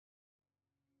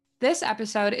This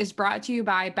episode is brought to you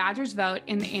by Badgers Vote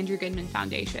and the Andrew Goodman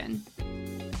Foundation.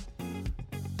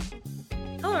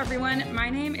 Hello, everyone.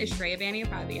 My name is Shreya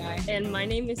Baniopathia. And my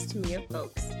name is Tamia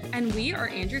Folks. And we are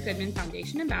Andrew Goodman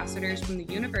Foundation ambassadors from the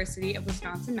University of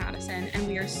Wisconsin-Madison. And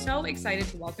we are so excited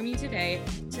to welcome you today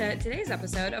to today's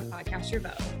episode of Podcast Your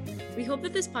Vote. We hope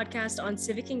that this podcast on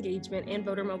civic engagement and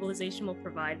voter mobilization will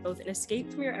provide both an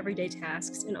escape from your everyday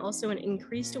tasks and also an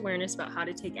increased awareness about how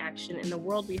to take action in the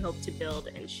world we hope to build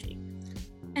and shape.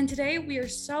 And today we are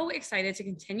so excited to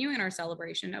continue in our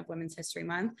celebration of Women's History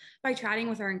Month by chatting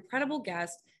with our incredible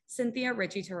guest, Cynthia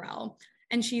Ritchie Terrell.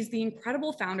 And she's the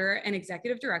incredible founder and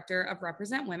executive director of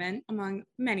Represent Women, among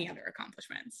many other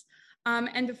accomplishments.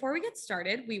 And before we get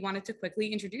started, we wanted to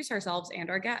quickly introduce ourselves and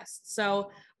our guests.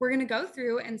 So we're going to go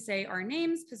through and say our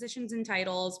names, positions and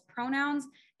titles, pronouns,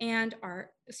 and our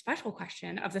special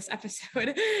question of this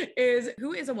episode is,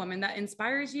 who is a woman that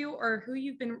inspires you or who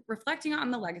you've been reflecting on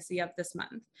the legacy of this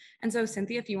month? And so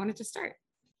Cynthia, if you wanted to start.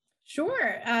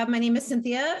 Sure. My name is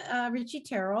Cynthia Ritchie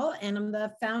Terrell, and I'm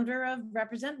the founder of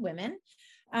Represent Women.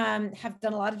 Have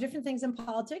done a lot of different things in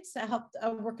politics. I helped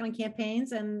work on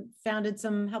campaigns and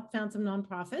helped found some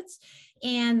nonprofits.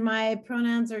 And my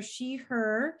pronouns are she,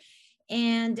 her.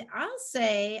 And I'll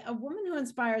say a woman who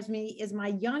inspires me is my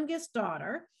youngest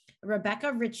daughter,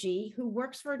 Rebecca Ritchie, who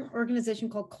works for an organization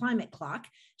called Climate Clock.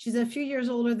 She's a few years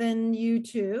older than you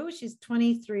too. She's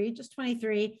 23, just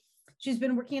 23. She's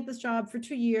been working at this job for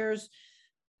 2 years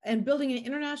and building an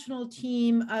international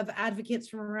team of advocates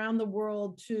from around the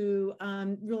world to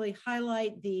really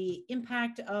highlight the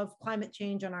impact of climate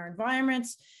change on our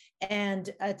environments. And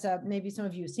it's maybe some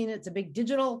of you have seen it. It's a big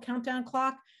digital countdown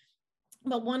clock.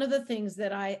 But one of the things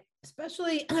that I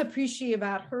especially appreciate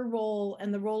about her role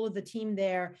and the role of the team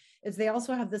there is they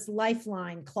also have this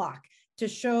lifeline clock to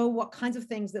show what kinds of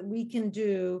things that we can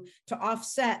do to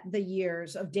offset the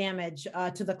years of damage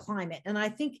to the climate. And I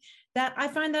think that I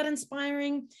find that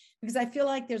inspiring because I feel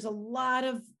like there's a lot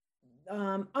of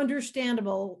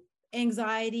understandable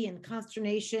anxiety and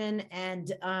consternation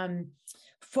and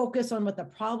focus on what the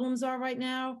problems are right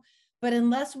now. But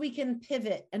unless we can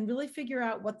pivot and really figure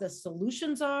out what the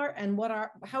solutions are and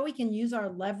how we can use our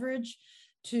leverage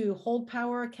to hold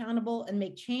power accountable and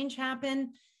make change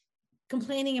happen,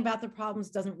 complaining about the problems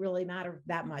doesn't really matter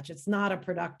that much. It's not a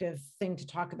productive thing to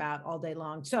talk about all day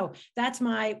long. So that's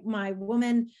my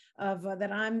woman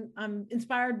that I'm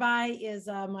inspired by is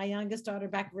my youngest daughter,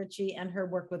 Rebecca Ritchie, and her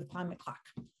work with Climate Clock.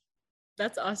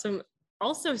 That's awesome.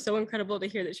 Also so incredible to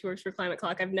hear that she works for Climate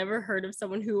Clock. I've never heard of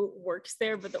someone who works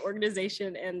there, but the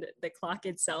organization and the clock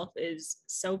itself is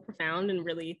so profound and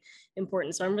really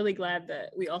important. So I'm really glad that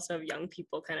we also have young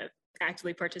people kind of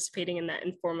actively participating in that,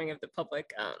 informing of the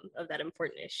public of that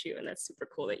important issue. And that's super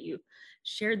cool that you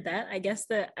shared that. I guess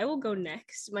that I will go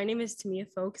next. My name is Tamia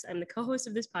Folks. I'm the co-host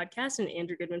of this podcast and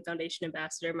Andrew Goodman Foundation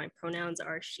ambassador. My pronouns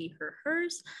are she, her,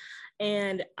 hers.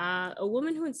 And a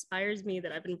woman who inspires me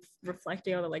that I've been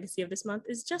reflecting on the legacy of this month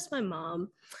is just my mom.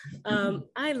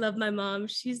 I love my mom.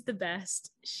 She's the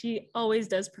best. She always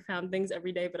does profound things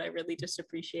every day, but I really just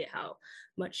appreciate how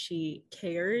much she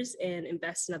cares and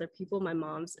invests in other people. My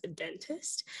mom's a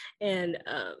dentist. And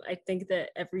I think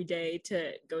that every day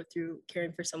to go through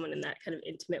caring for someone in that kind of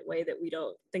intimate way that we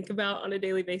don't think about on a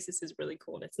daily basis is really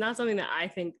cool. And it's not something that I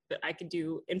think that I could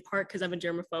do, in part because I'm a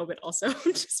germaphobe, but also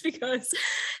just because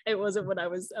it wasn't what I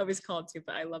was called to.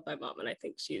 But I love my mom and I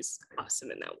think she's awesome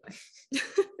in that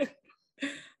way.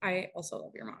 I also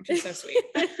love your mom. She's so sweet.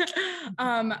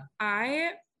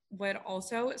 I would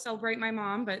also celebrate my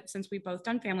mom, but since we've both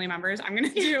done family members, I'm gonna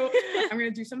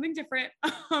do something different.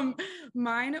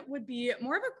 Mine would be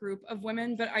more of a group of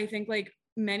women, but I think like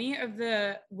many of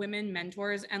the women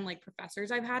mentors and like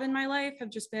professors I've had in my life have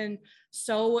just been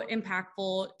so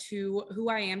impactful to who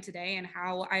I am today and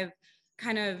how I've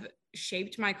kind of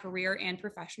shaped my career and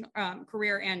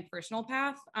personal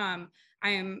path. I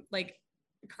am like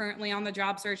currently on the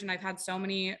job search, and I've had so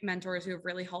many mentors who have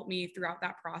really helped me throughout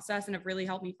that process and have really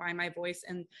helped me find my voice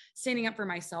and standing up for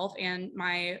myself and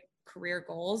my career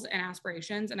goals and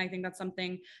aspirations. And I think that's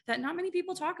something that not many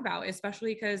people talk about,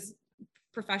 especially because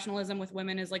professionalism with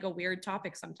women is like a weird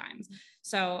topic sometimes.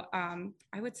 So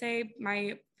I would say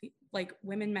my like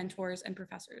women mentors and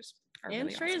professors. And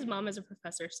really Shreya's awesome. Mom is a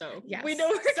professor, so yes. we know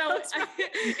where so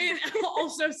it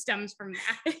also stems from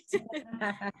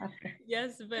that.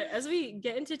 Yes, but as we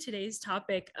get into today's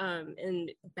topic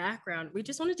and background, we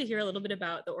just wanted to hear a little bit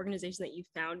about the organization that you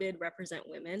founded, Represent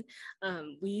Women.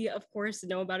 We, of course,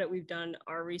 know about it. We've done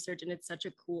our research, and it's such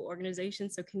a cool organization.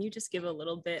 So can you just give a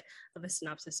little bit of a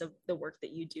synopsis of the work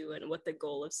that you do and what the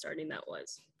goal of starting that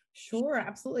was? Sure,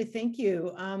 absolutely. Thank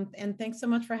you. And thanks so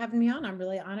much for having me on. I'm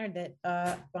really honored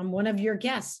that I'm one of your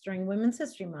guests during Women's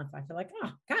History Month. I feel like,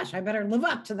 oh gosh, I better live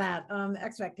up to that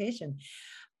expectation.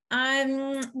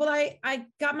 Well, I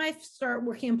got my start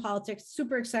working in politics,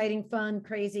 super exciting, fun,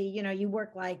 crazy. You know, you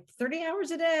work like 30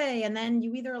 hours a day and then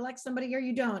you either elect somebody or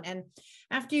you don't. And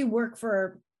after you work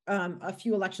for a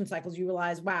few election cycles, you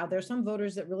realize, wow, there's some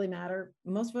voters that really matter.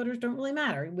 Most voters don't really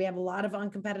matter. We have a lot of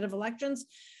uncompetitive elections.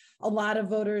 A lot of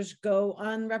voters go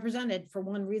unrepresented for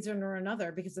one reason or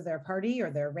another because of their party or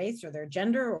their race or their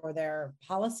gender or their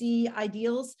policy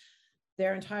ideals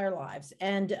their entire lives.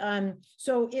 And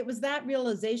so it was that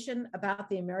realization about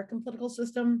the American political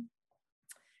system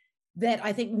that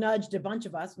I think nudged a bunch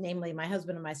of us, namely my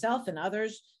husband and myself and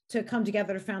others, to come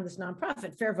together to found this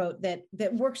nonprofit, Fair Vote,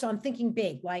 that works on thinking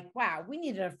big, like, wow, we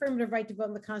need an affirmative right to vote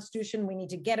in the Constitution. We need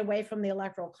to get away from the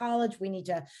Electoral College. We need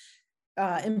to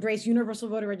embrace universal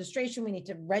voter registration. We need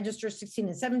to register 16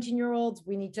 and 17-year-olds.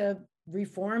 We need to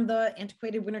reform the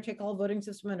antiquated winner-take-all voting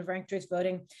system and ranked choice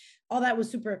voting. All that was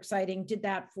super exciting. Did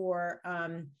that for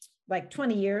like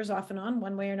 20 years off and on,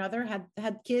 one way or another.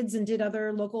 Had kids and did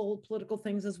other local political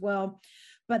things as well.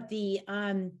 But the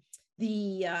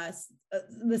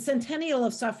centennial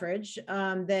of suffrage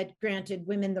that granted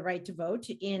women the right to vote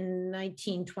in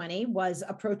 1920 was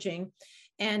approaching.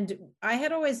 And I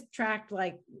had always tracked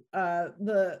like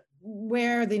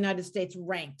where the United States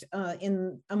ranked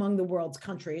among the world's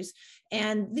countries.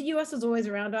 And the US is always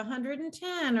around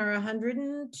 110 or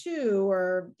 102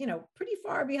 or, you know, pretty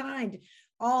far behind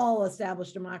all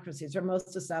established democracies or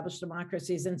most established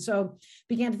democracies. And so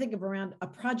began to think of around a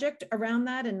project around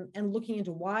that and looking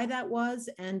into why that was.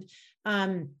 And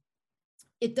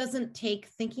it doesn't take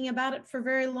thinking about it for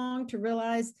very long to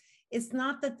realize it's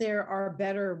not that there are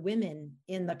better women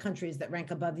in the countries that rank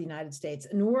above the United States,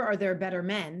 nor are there better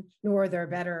men, nor are there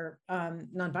better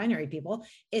non-binary people.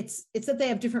 It's that they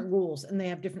have different rules and they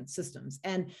have different systems.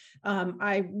 And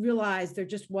I realized there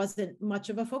just wasn't much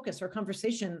of a focus or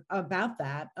conversation about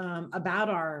that,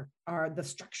 about the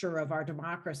structure of our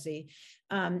democracy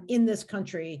in this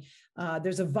country.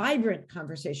 There's a vibrant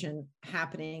conversation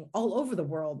happening all over the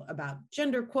world about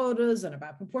gender quotas and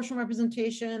about proportional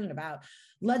representation and about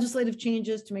legislative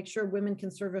changes to make sure women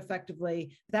can serve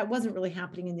effectively. That wasn't really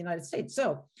happening in the United States.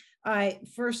 So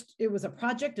it was a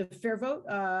project of Fair Vote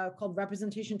called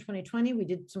Representation 2020. We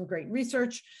did some great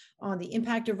research on the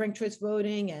impact of ranked choice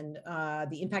voting and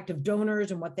the impact of donors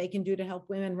and what they can do to help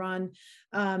women run.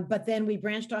 But then we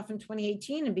branched off in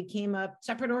 2018 and became a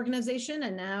separate organization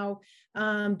and now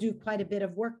do quite a bit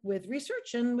of work with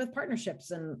research and with partnerships.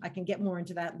 And I can get more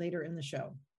into that later in the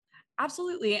show.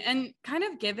 Absolutely. And kind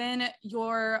of given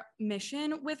your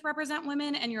mission with Represent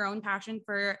Women and your own passion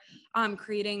for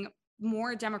creating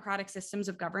more democratic systems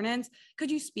of governance, could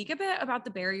you speak a bit about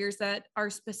the barriers that are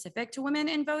specific to women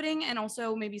in voting and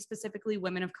also maybe specifically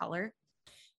women of color?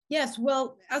 Yes.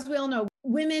 Well, as we all know,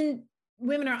 women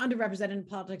are underrepresented in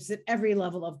politics at every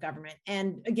level of government.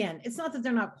 And again, it's not that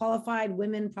they're not qualified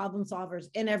women problem solvers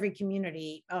in every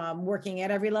community, working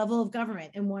at every level of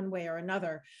government in one way or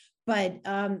another. But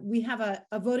we have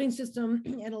a voting system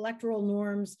and electoral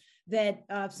norms that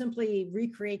simply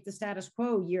recreate the status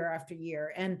quo year after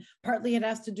year. And partly it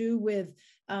has to do with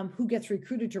who gets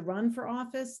recruited to run for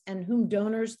office and whom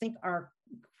donors think are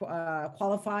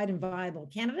qualified and viable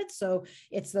candidates. So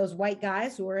it's those white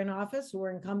guys who are in office, who are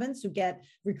incumbents, who get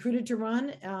recruited to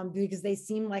run because they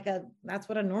seem like that's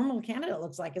what a normal candidate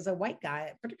looks like, is a white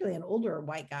guy, particularly an older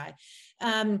white guy.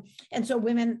 And so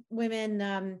women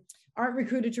aren't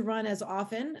recruited to run as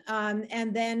often.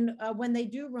 And then when they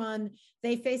do run,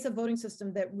 they face a voting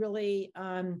system that really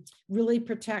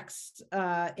protects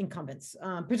incumbents,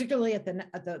 particularly at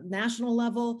the national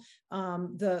level.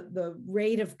 The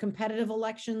rate of competitive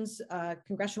elections,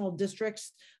 congressional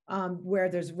districts, where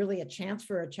there's really a chance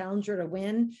for a challenger to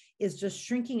win is just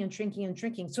shrinking and shrinking and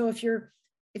shrinking. So if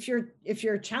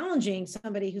you're challenging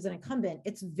somebody who's an incumbent,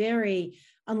 it's very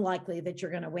unlikely that you're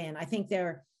going to win. I think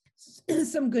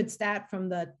some good stat from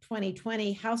the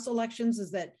 2020 House elections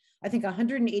is that I think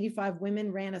 185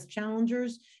 women ran as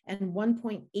challengers and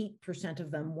 1.8% of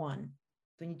them won.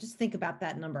 When you just think about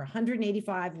that number,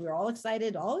 185, we were all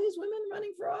excited, all these women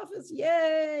running for office,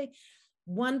 yay.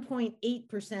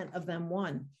 1.8% of them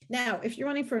won. Now, if you're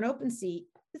running for an open seat,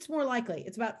 it's more likely.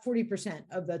 It's about 40%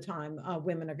 of the time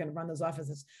women are going to run those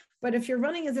offices. But if you're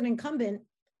running as an incumbent,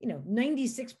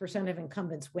 96% of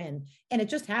incumbents win. And it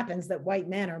just happens that white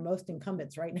men are most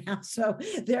incumbents right now. So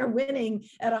they're winning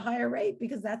at a higher rate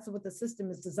because that's what the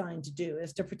system is designed to do,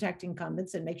 is to protect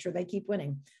incumbents and make sure they keep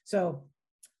winning. So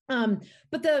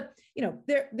But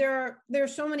there are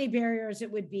so many barriers.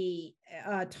 It would be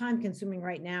time consuming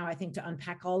right now, I think, to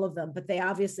unpack all of them, but they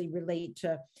obviously relate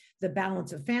to the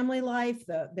balance of family life,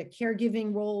 the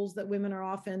caregiving roles that women are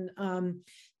often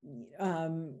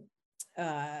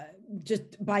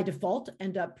just by default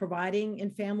end up providing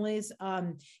in families.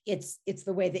 It's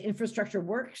the way the infrastructure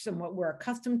works and what we're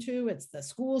accustomed to. It's the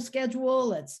school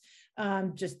schedule. It's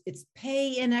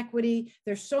pay inequity.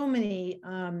 There's so many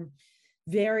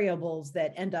variables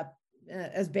that end up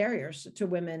as barriers to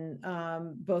women,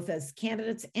 both as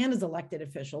candidates and as elected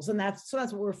officials. And that's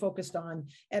what we're focused on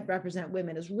at Represent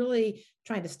Women, is really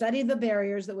trying to study the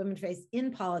barriers that women face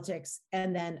in politics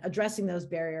and then addressing those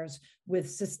barriers with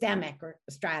systemic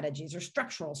strategies or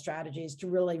structural strategies to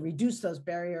really reduce those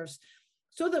barriers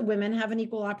so that women have an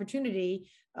equal opportunity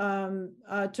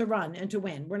to run and to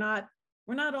win. We're not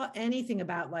anything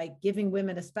about like giving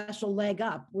women a special leg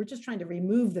up. We're just trying to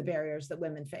remove the barriers that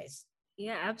women face.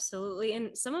 Yeah, absolutely.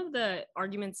 And some of the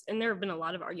arguments, and there have been a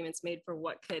lot of arguments made for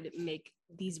what could make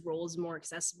these roles more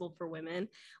accessible for women.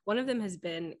 One of them has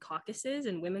been caucuses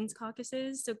and women's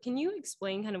caucuses. So can you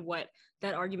explain kind of what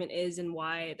that argument is and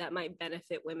why that might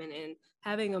benefit women in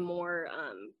having a more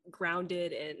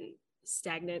grounded and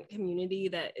stagnant community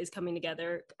that is coming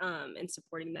together and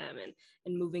supporting them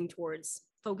and moving towards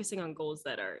focusing on goals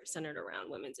that are centered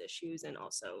around women's issues and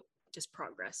also just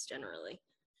progress generally?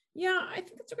 Yeah, I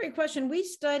think that's a great question. We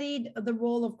studied the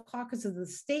role of caucuses at the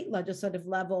state legislative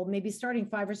level, maybe starting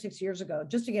 5 or 6 years ago,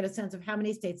 just to get a sense of how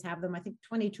many states have them. I think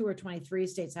 22 or 23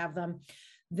 states have them.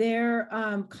 Their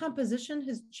composition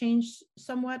has changed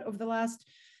somewhat over the last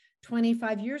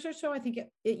 25 years or so. I think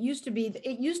it used to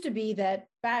be that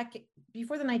back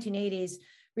before the 1980s,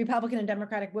 Republican and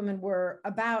Democratic women were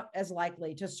about as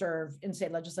likely to serve in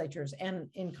state legislatures and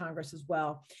in Congress as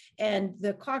well. And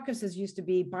the caucuses used to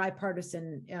be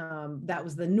bipartisan. That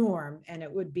was the norm. And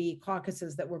it would be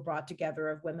caucuses that were brought together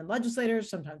of women legislators.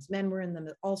 Sometimes men were in them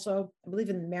also. I believe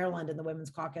in Maryland in the Women's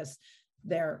Caucus,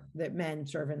 that men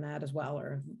serve in that as well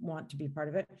or want to be part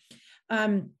of it.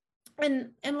 And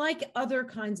like other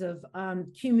kinds of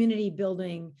community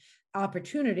building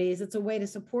opportunities, it's a way to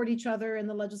support each other in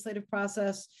the legislative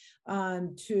process,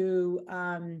 to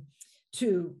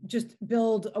just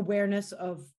build awareness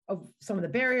of some of the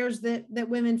barriers that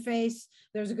women face.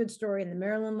 There's a good story in the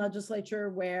Maryland legislature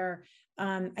where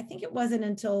I think it wasn't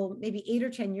until maybe 8 or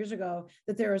 10 years ago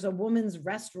that there was a women's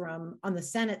restroom on the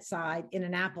Senate side in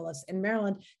Annapolis in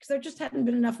Maryland, because there just hadn't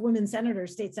been enough women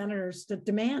senators, state senators, to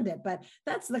demand it. But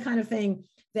that's the kind of thing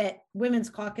that women's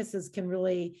caucuses can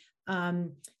really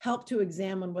help to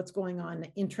examine what's going on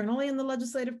internally in the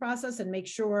legislative process and make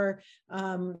sure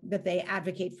that they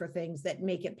advocate for things that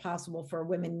make it possible for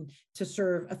women to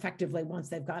serve effectively once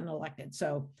they've gotten elected.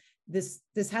 So this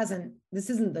isn't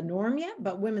the norm yet,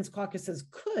 but women's caucuses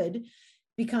could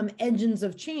become engines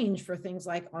of change for things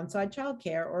like on-site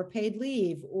childcare or paid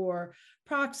leave or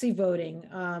proxy voting,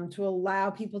 to allow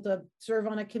people to serve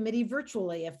on a committee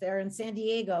virtually if they're in San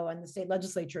Diego and the state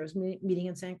legislature is meeting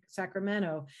in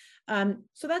Sacramento.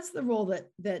 So that's the role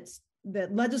that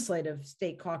legislative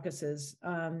state caucuses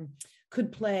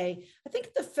could play. I think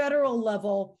at the federal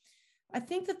level, I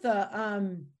think that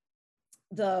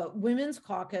the Women's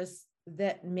Caucus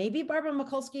that maybe Barbara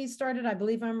Mikulski started, I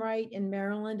believe I'm right, in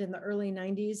Maryland in the early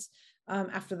 90s,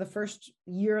 after the first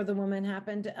Year of the Woman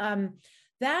happened.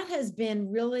 That has been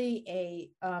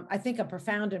really I think a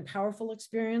profound and powerful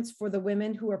experience for the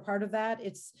women who are part of that.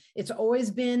 It's always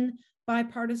been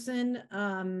bipartisan,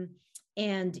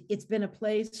 and it's been a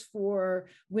place for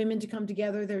women to come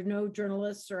together. There are no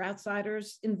journalists or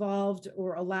outsiders involved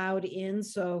or allowed in.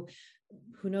 So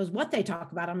who knows what they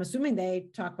talk about? I'm assuming they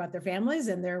talk about their families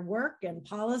and their work and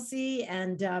policy,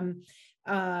 and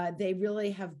they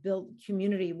really have built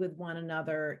community with one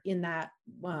another in that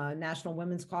National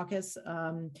Women's Caucus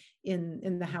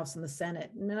in the House and the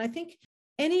Senate. And I think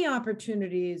any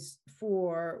opportunities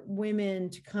for women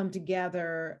to come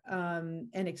together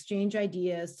and exchange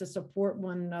ideas, to support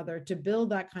one another, to build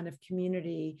that kind of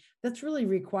community that's really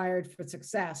required for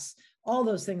success, all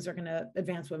those things are going to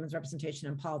advance women's representation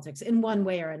in politics in one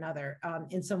way or another,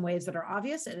 in some ways that are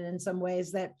obvious and in some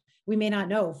ways that we may not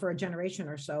know for a generation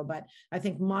or so. But I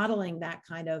think modeling that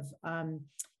kind of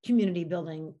community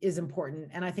building is important.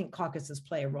 And I think caucuses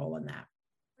play a role in that.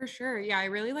 For sure. Yeah, I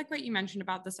really like what you mentioned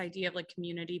about this idea of like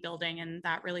community building and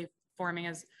that really forming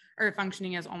as or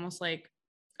functioning as almost like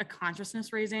a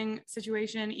consciousness raising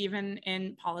situation, even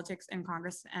in politics and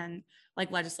Congress and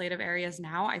like legislative areas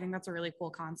now. I think that's a really cool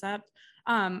concept.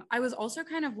 I was also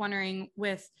kind of wondering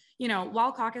with,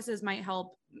 while caucuses might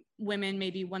help women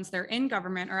maybe once they're in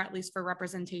government or at least for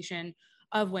representation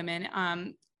of women,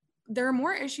 there are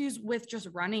more issues with just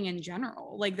running in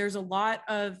general. Like there's a lot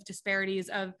of disparities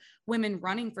of women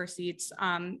running for seats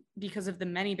because of the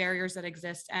many barriers that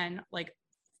exist and like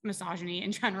misogyny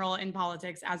in general in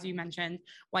politics, as you mentioned,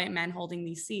 white men holding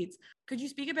these seats. Could you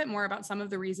speak a bit more about some of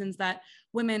the reasons that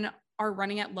women are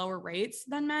running at lower rates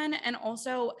than men? And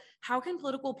also, how can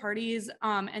political parties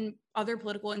and other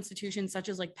political institutions, such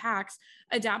as like PACs,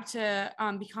 adapt to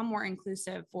become more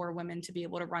inclusive for women to be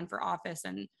able to run for office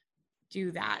and do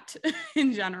that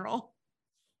in general?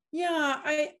 Yeah,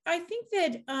 I think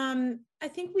that I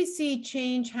think we see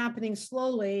change happening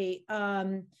slowly,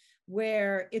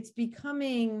 where it's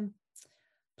becoming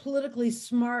politically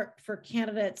smart for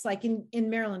candidates. Like in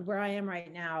Maryland, where I am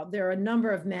right now, there are a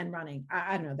number of men running.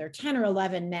 I don't know, there are 10 or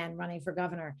 11 men running for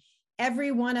governor.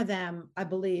 Every one of them, I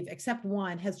believe, except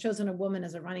one, has chosen a woman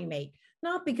as a running mate.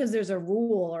 Not because there's a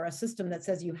rule or a system that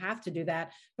says you have to do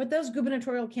that, but those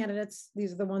gubernatorial candidates,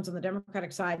 these are the ones on the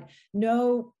Democratic side,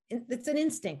 know it's an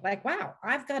instinct, like, wow,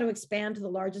 I've got to expand to the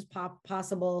largest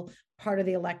possible part of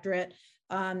the electorate.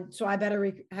 So I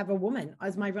better have a woman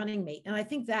as my running mate. And I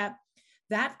think that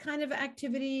that kind of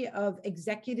activity of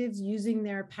executives using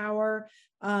their power,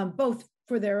 both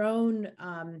for their own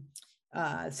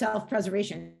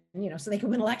self-preservation, so they can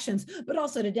win elections, but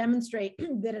also to demonstrate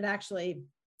that it actually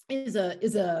is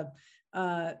a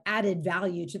added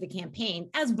value to the campaign,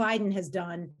 as Biden has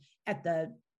done at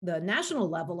the national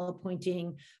level,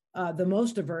 appointing the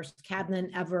most diverse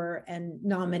cabinet ever and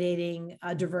nominating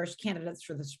diverse candidates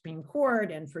for the Supreme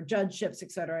Court and for judgeships,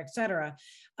 et cetera, et cetera.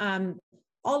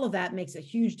 All of that makes a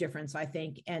huge difference, I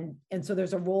think. And so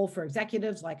there's a role for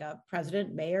executives like a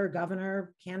president, mayor,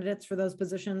 governor, candidates for those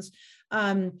positions.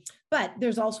 But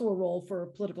there's also a role for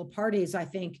political parties, I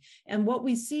think. And what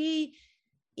we see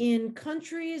in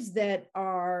countries that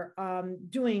are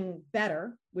doing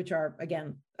better, which are,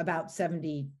 again, about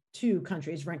 72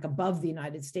 countries rank above the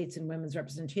United States in women's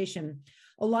representation,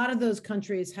 a lot of those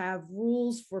countries have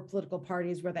rules for political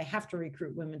parties where they have to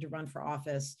recruit women to run for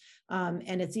office.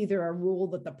 And it's either a rule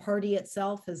that the party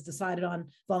itself has decided on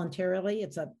voluntarily,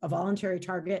 it's a voluntary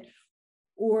target,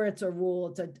 or it's a rule,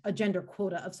 it's a gender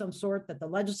quota of some sort that the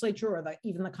legislature or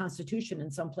even the Constitution in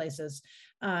some places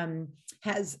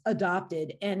has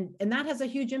adopted. And that has a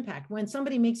huge impact. When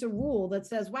somebody makes a rule that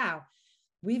says, wow,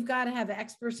 we've got to have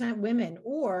X% women,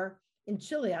 or in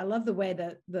Chile, I love the way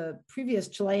that the previous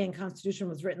Chilean constitution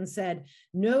was written, said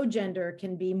no gender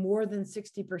can be more than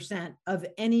 60% of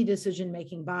any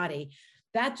decision-making body.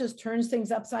 That just turns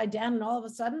things upside down. And all of a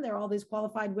sudden, there are all these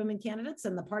qualified women candidates,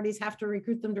 and the parties have to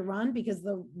recruit them to run because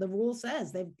the rule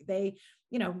says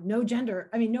no gender,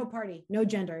 no party, no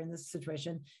gender in this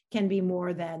situation can be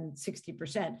more than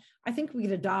 60%. I think we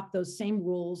could adopt those same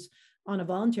rules on a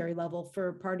voluntary level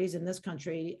for parties in this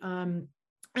country.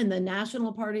 And the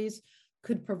national parties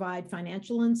could provide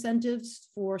financial incentives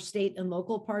for state and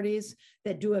local parties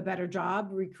that do a better job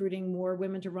recruiting more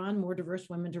women to run, more diverse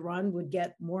women to run, would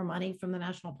get more money from the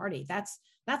national party. That's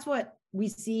what we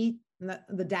see.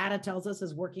 The data tells us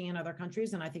is working in other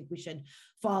countries, and I think we should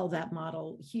follow that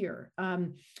model here.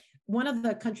 One of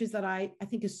the countries that I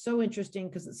think is so interesting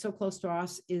because it's so close to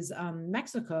us is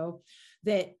Mexico,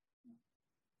 that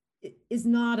is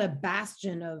not a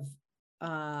bastion of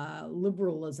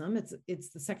liberalism. It's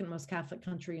the second most Catholic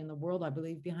country in the world, I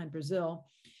believe, behind Brazil.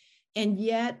 And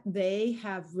yet they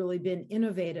have really been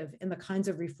innovative in the kinds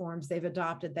of reforms they've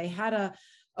adopted. They had a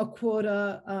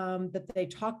quota that they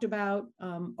talked about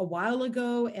a while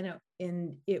ago,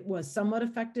 and it was somewhat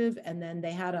effective. And then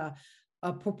they had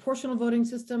a proportional voting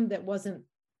system that wasn't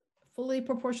fully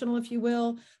proportional, if you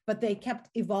will, but they kept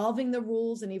evolving the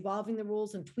rules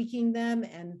and tweaking them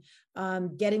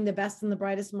and getting the best and the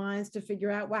brightest minds to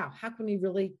figure out, wow, how can we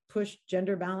really push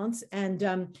gender balance?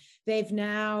 And they've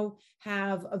now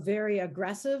have a very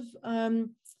aggressive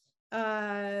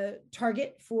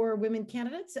target for women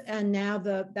candidates. And now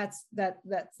that's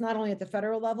not only at the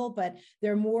federal level, but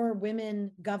there are more women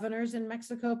governors in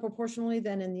Mexico proportionally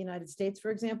than in the United States,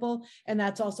 for example. And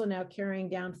that's also now carrying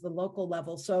down to the local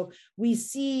level. So we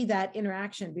see that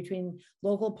interaction between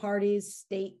local parties,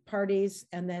 state parties,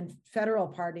 and then federal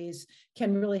parties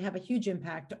can really have a huge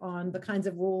impact on the kinds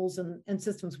of rules and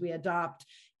systems we adopt,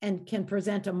 and can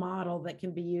present a model that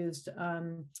can be used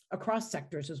across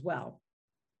sectors as well.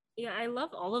 Yeah, I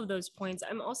love all of those points.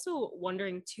 I'm also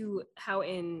wondering too, how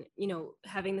in,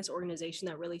 having this organization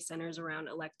that really centers around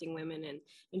electing women and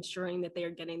ensuring that they are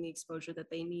getting the exposure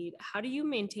that they need, how do you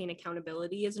maintain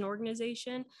accountability as an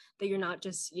organization, that you're not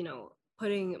just,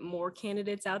 putting more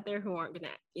candidates out there who aren't going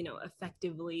to,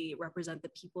 effectively represent the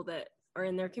people that are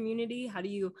in their community? How do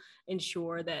you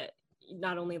ensure that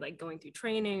not only like going through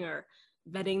training or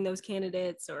vetting those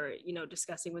candidates or, you know,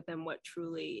 discussing with them what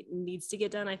truly needs to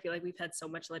get done. I feel like we've had so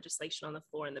much legislation on the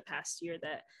floor in the past year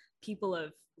that people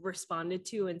have responded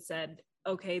to and said,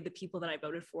 okay, the people that I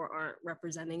voted for aren't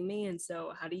representing me. And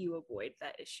so how do you avoid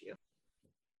that issue?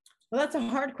 Well, that's a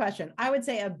hard question. I would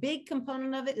say a big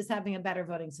component of it is having a better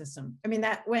voting system. I mean,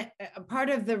 that went a part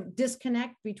of the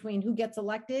disconnect between who gets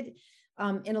elected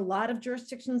in a lot of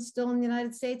jurisdictions still in the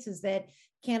United States is that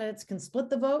candidates can split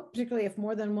the vote, particularly if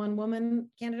more than one woman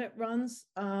candidate runs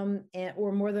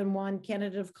or more than one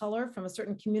candidate of color from a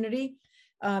certain community.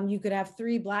 You could have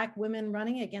 3 Black women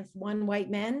running against 1 white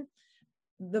man.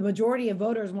 The majority of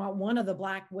voters want one of the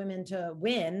Black women to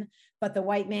win, but the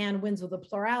white man wins with a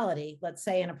plurality, let's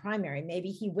say in a primary. Maybe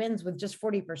he wins with just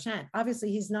 40%.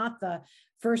 Obviously, he's not the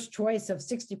first choice of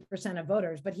 60% of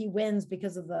voters, but he wins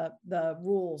because of the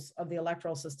rules of the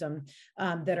electoral system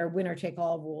that are winner take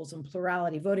all rules and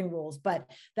plurality voting rules. But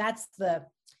that's the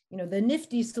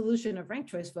nifty solution of ranked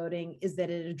choice voting is that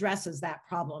it addresses that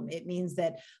problem. It means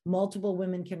that multiple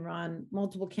women can run,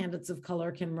 multiple candidates of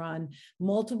color can run,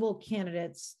 multiple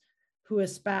candidates who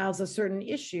espouse a certain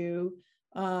issue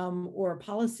or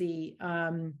policy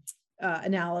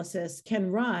analysis can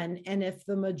run. And if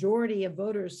the majority of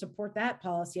voters support that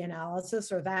policy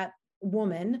analysis or that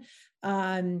woman,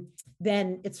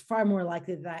 then it's far more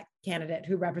likely that candidate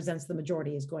who represents the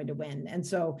majority is going to win. And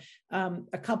so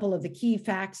a couple of the key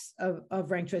facts of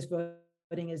ranked choice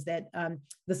voting is that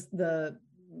the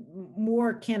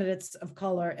more candidates of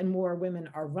color and more women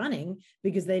are running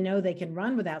because they know they can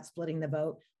run without splitting the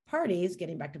vote. Parties,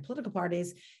 getting back to political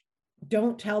parties,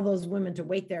 don't tell those women to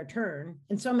wait their turn.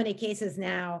 In so many cases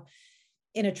now,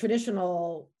 in a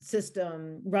traditional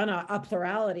system, run a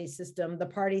plurality system, the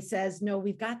party says, no,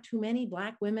 we've got too many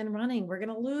Black women running. We're going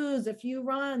to lose if you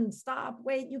run. Stop,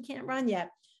 wait, you can't run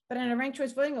yet. But in a ranked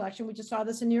choice voting election, we just saw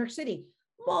this in New York City.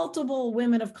 Multiple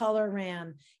women of color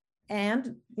ran.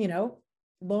 And,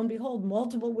 lo and behold,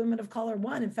 multiple women of color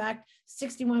won. In fact,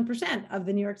 61% of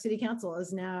the New York City Council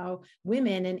is now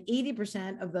women, and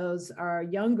 80% of those are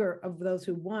younger, of those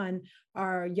who won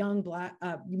are young Black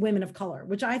women of color,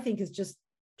 which I think is just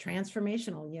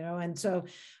transformational, and so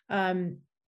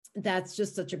that's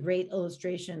just such a great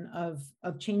illustration of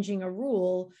changing a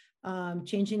rule,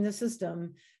 changing the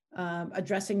system,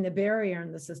 addressing the barrier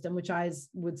in the system, which I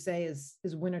would say is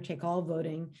winner take all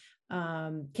voting,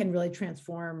 can really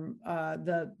transform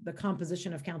the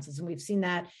composition of councils. And we've seen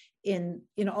that in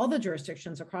all the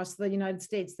jurisdictions across the United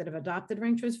States that have adopted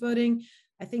ranked choice voting.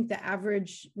 I think the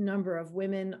average number of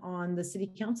women on the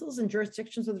city councils and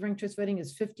jurisdictions with ranked choice voting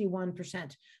is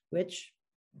 51%, which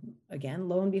again,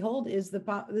 lo and behold, is the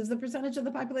percentage of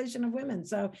the population of women.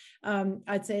 So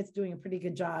I'd say it's doing a pretty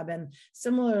good job. And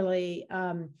similarly,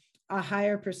 a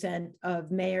higher percent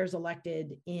of mayors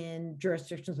elected in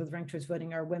jurisdictions with ranked choice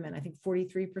voting are women. I think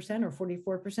 43%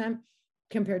 or 44%,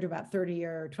 compared to about 30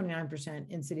 or 29%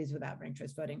 in cities without ranked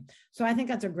choice voting. So I think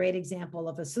that's a great example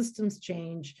of a systems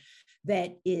change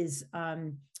that is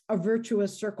a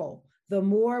virtuous circle. The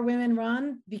more women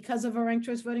run because of a ranked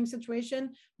choice voting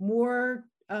situation, more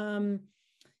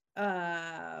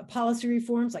policy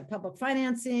reforms like public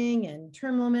financing and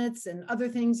term limits and other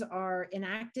things are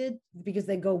enacted because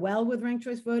they go well with ranked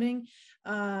choice voting.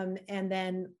 And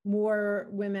then more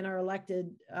women are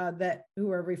elected who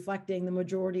are reflecting the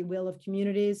majority will of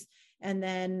communities. And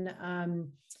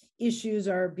then issues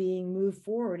are being moved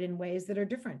forward in ways that are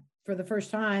different for the first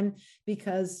time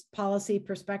because policy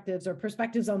perspectives or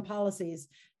perspectives on policies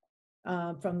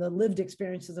from the lived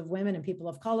experiences of women and people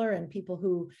of color and people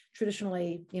who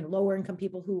traditionally, lower income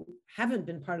people who haven't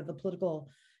been part of the political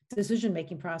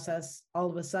decision-making process, all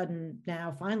of a sudden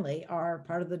now finally are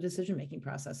part of the decision-making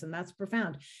process. And that's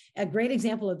profound. A great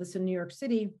example of this in New York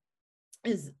City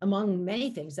is, among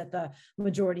many things that the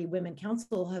Majority Women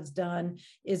Council has done,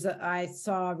 is I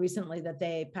saw recently that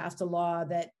they passed a law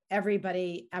that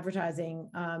everybody advertising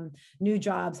new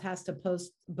jobs has to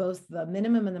post both the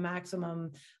minimum and the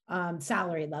maximum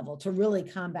salary level to really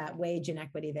combat wage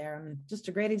inequity there. And just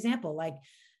a great example, like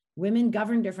women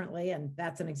govern differently, and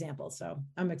that's an example. So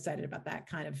I'm excited about that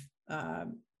kind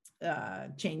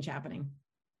of change happening.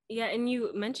 Yeah, and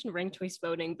you mentioned ranked choice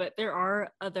voting, but there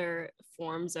are other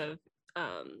forms of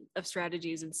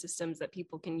strategies and systems that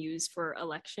people can use for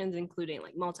elections, including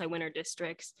like multi-winner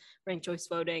districts, ranked choice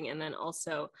voting, and then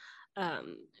also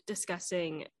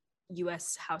discussing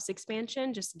U.S. House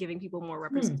expansion, just giving people more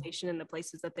representation in the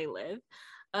places that they live.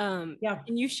 Yeah.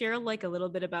 Can you share like a little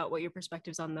bit about what your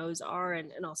perspectives on those are,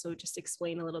 and also just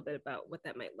explain a little bit about what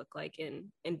that might look like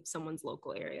in someone's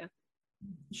local area?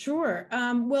 Sure.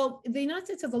 Well, the United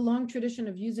States has a long tradition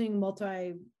of using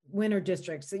multi-winner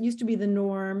districts. It used to be the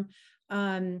norm.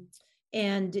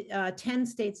 And 10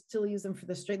 states still use them for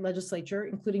the state legislature,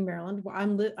 including Maryland.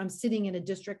 I'm sitting in a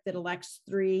district that elects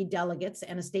 3 delegates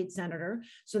and a state senator.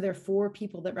 So there are 4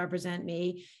 people that represent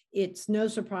me. It's no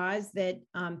surprise that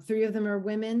 3 of them are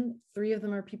women, 3 of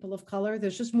them are people of color.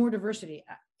 There's just more diversity.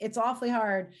 It's awfully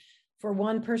hard for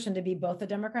one person to be both a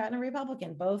Democrat and a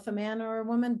Republican, both a man or a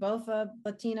woman, both a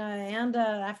Latina and a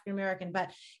African-American.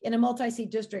 But in a multi-seat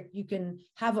district, you can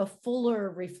have a fuller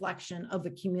reflection of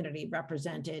the community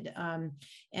represented.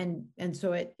 And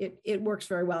so it works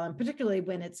very well. And particularly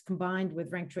when it's combined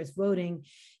with ranked choice voting,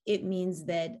 it means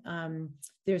that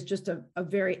there's just a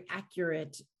very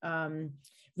accurate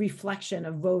reflection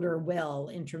of voter will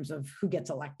in terms of who gets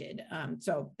elected.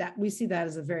 So that we see that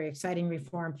as a very exciting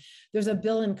reform. There's a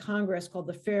bill in Congress called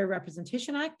the Fair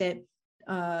Representation Act that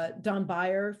Don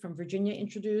Beyer from Virginia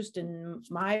introduced, and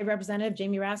my representative,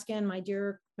 Jamie Raskin, my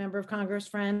dear member of Congress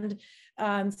friend,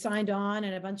 signed on,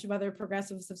 and a bunch of other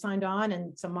progressives have signed on,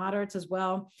 and some moderates as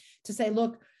well, to say,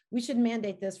 look, we should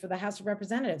mandate this for the House of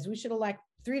Representatives. We should elect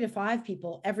 3 to 5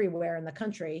 people everywhere in the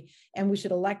country, and we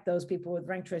should elect those people with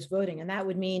ranked choice voting. And that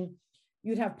would mean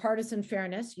you'd have partisan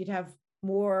fairness. You'd have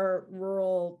more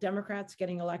rural Democrats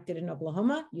getting elected in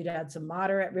Oklahoma. You'd add some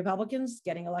moderate Republicans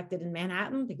getting elected in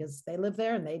Manhattan because they live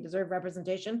there and they deserve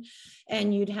representation.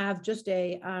 And you'd have just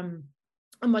a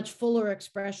much fuller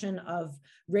expression of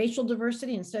racial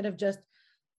diversity instead of just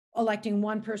electing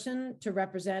one person to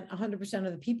represent 100%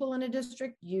 of the people in a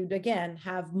district. You'd again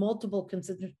have multiple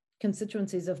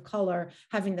constituencies of color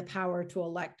having the power to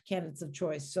elect candidates of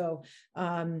choice. So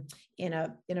in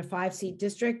a 5-seat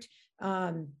district,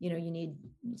 you need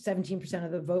 17%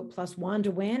 of the vote plus 1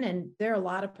 to win. And there are a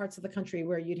lot of parts of the country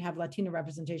where you'd have Latino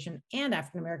representation and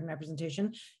African-American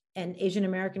representation, and Asian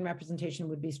American representation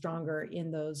would be stronger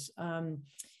in those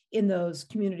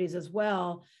communities as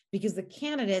well, because the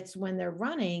candidates, when they're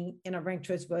running in a ranked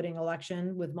choice voting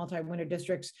election with multi-winner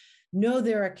districts, know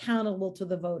they're accountable to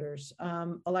the voters.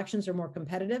 Elections are more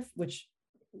competitive, which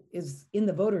is in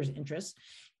the voters' interest,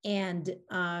 and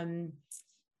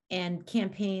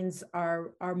campaigns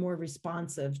are more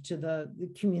responsive to the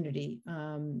community.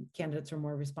 Candidates are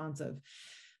more responsive.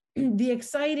 The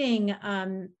exciting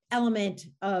element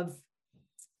of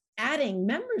adding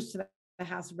members to the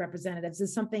House of Representatives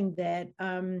is something that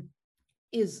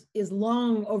is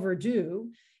long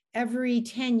overdue. Every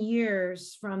 10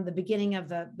 years from the beginning of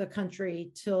the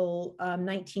country till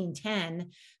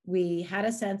 1910, we had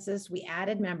a census, we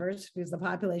added members because the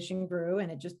population grew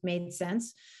and it just made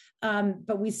sense.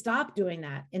 But we stopped doing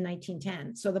that in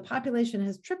 1910. So the population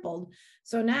has tripled.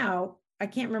 So now, I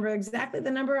can't remember exactly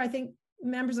the number. I think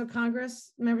members of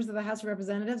Congress, members of the House of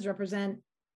Representatives represent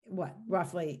what,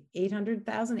 roughly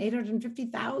 800,000,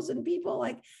 850,000 people.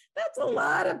 Like, that's a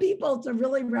lot of people to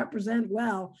really represent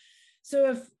well.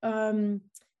 So if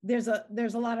there's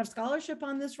a lot of scholarship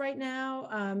on this right now,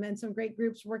 and some great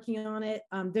groups working on it.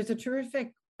 There's a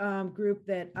terrific group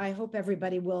that I hope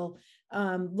everybody will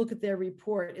look at their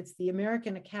report. It's the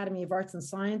American Academy of Arts and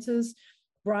Sciences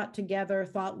brought together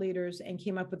thought leaders and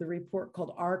came up with a report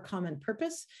called Our Common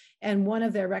Purpose. And one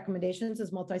of their recommendations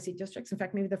is multi-seat districts. In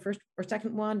fact, maybe the first or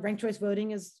second one. Ranked choice voting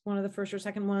is one of the first or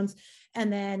second ones.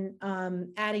 And then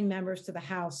adding members to the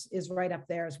House is right up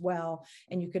there as well.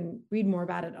 And you can read more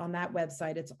about it on that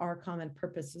website. It's Our Common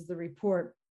Purpose is the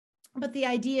report. But the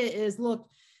idea is, look,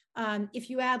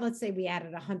 if you add, let's say we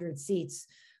added 100 seats,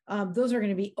 those are going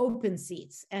to be open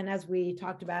seats. And as we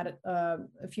talked about it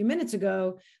a few minutes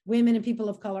ago, women and people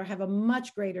of color have a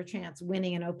much greater chance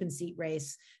winning an open seat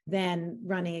race than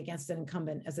running against an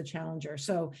incumbent as a challenger.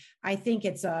 So I think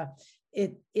it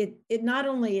not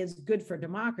only is good for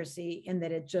democracy in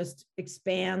that it just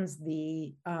expands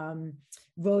the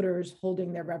voters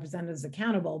holding their representatives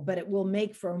accountable, but it will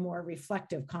make for a more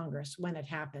reflective Congress when it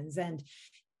happens. And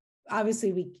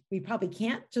obviously, we probably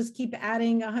can't just keep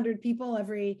adding 100 people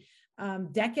every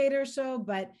decade or so,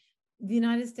 but the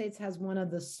United States has one of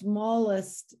the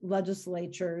smallest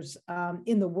legislatures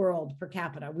in the world per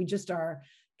capita. We just are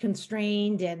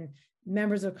constrained, and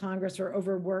members of Congress are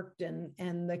overworked,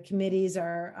 and the committees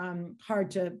are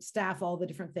hard to staff all the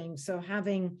different things. So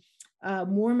having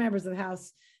more members of the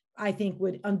House, I think,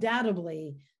 would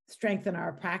undoubtedly strengthen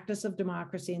our practice of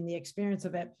democracy and the experience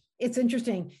of it. It's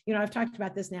interesting, I've talked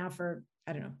about this now for,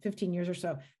 15 years or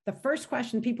so. The first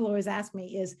question people always ask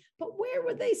me is, but where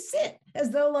would they sit?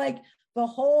 As though like the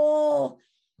whole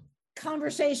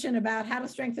conversation about how to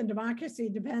strengthen democracy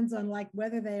depends on like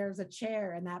whether there's a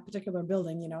chair in that particular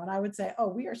building, and I would say, oh,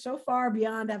 we are so far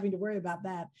beyond having to worry about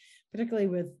that, particularly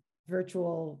with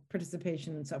virtual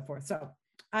participation and so forth. So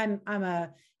I'm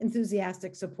a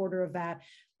enthusiastic supporter of that.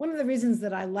 One of the reasons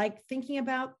that I like thinking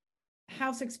about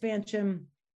House expansion,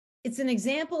 it's an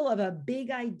example of a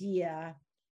big idea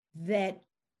that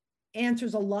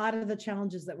answers a lot of the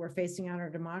challenges that we're facing on our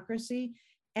democracy.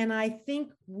 And I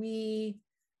think we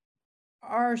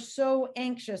are so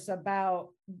anxious about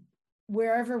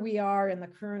wherever we are in the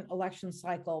current election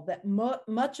cycle that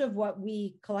much of what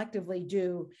we collectively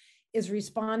do is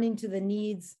responding to the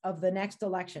needs of the next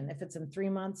election. If it's in 3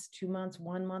 months, 2 months,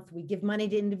 1 month, we give money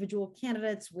to individual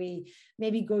candidates, we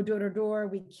maybe go door to door,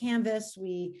 we canvass,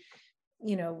 we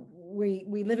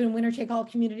live in winner take all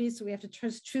communities, so we have to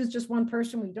choose just one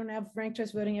person. We don't have ranked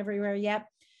choice voting everywhere yet.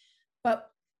 But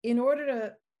in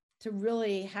order to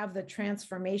really have the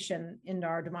transformation into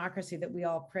our democracy that we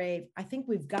all crave, I think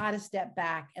we've got to step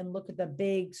back and look at the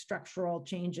big structural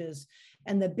changes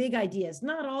and the big ideas,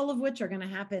 not all of which are going to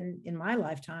happen in my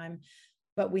lifetime,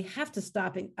 but we have to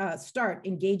start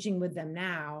engaging with them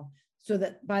now, so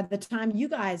that by the time you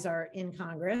guys are in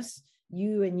Congress,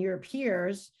 you and your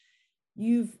peers,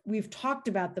 we've talked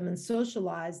about them and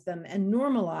socialized them and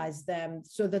normalized them,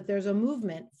 so that there's a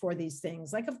movement for these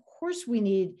things. Like, of course, we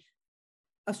need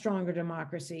a stronger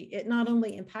democracy. It not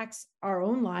only impacts our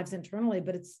own lives internally,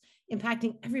 but it's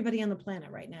impacting everybody on the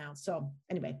planet right now. So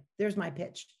anyway, there's my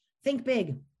pitch. Think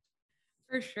big.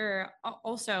 For sure.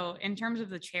 Also, in terms of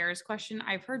the chairs question,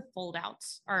 I've heard fold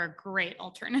outs are a great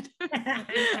alternative.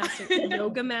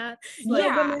 Yoga mats.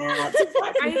 Yoga mats.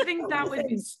 Exactly. I think that would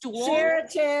be stool. Share a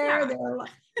chair.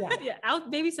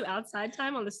 Maybe some outside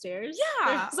time on the stairs.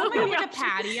 Yeah. Like a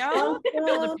patio.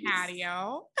 Build a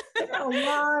patio. A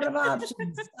lot of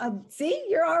options. See,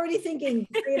 you're already thinking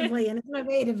creatively and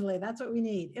innovatively. That's what we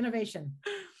need. Innovation.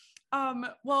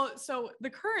 Well, so the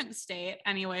current state,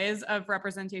 anyways, of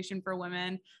representation for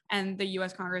women and the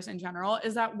US Congress in general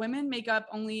is that women make up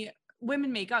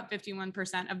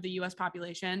 51% of the US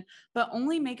population, but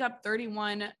only make up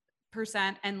 31%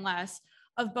 and less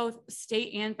of both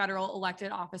state and federal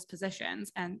elected office positions.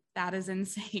 And that is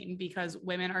insane, because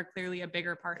women are clearly a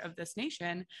bigger part of this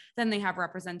nation than they have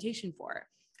representation for.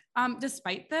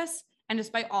 Despite this, and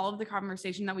despite all of the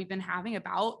conversation that we've been having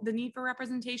about the need for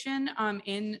representation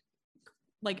in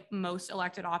like most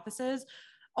elected offices,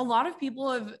 a lot of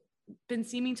people have been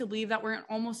seeming to believe that we're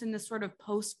almost in this sort of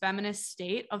post-feminist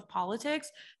state of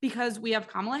politics, because we have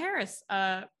Kamala Harris,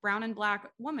 a brown and Black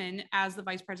woman, as the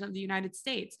vice president of the United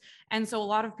States. And so a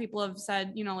lot of people have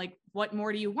said, like, what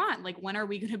more do you want? Like, when are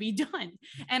we going to be done?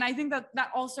 And I think that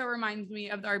also reminds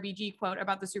me of the RBG quote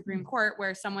about the Supreme Court,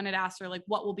 where someone had asked her, like,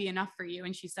 what will be enough for you?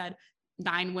 And she said,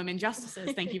 9 women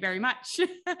justices. Thank you very much.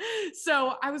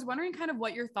 So I was wondering kind of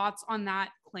what your thoughts on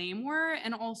that claim were,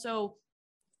 and also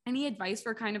any advice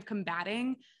for kind of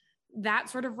combating that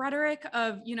sort of rhetoric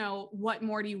of, what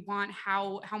more do you want?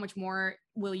 How much more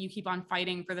will you keep on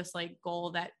fighting for this like goal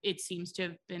that it seems to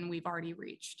have been we've already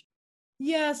reached?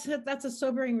 Yes, that's a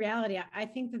sobering reality. I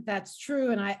think that that's true.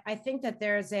 And I think that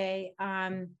there's I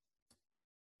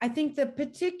think the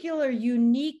particular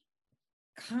unique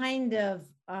kind of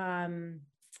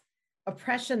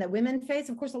oppression that women face.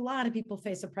 Of course, a lot of people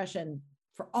face oppression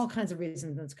for all kinds of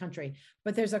reasons in this country,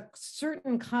 but there's a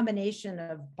certain combination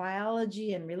of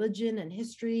biology and religion and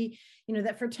history,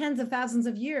 that for tens of thousands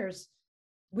of years,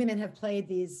 women have played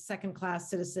these second-class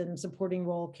citizen supporting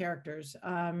role characters.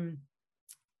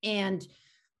 And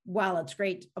while it's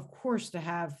great, of course, to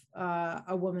have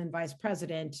a woman vice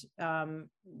president,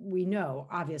 we know,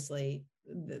 obviously,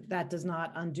 that does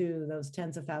not undo those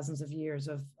tens of thousands of years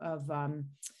of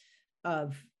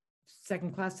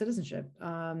second-class citizenship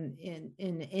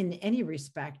in any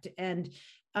respect, and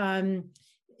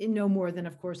no more than,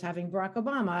 of course, having Barack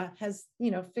Obama has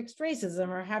fixed racism,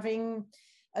 or having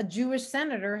a Jewish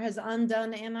senator has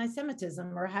undone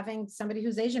anti-Semitism, or having somebody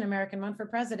who's Asian American run for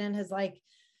president has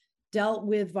dealt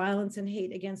with violence and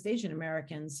hate against Asian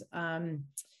Americans.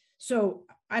 So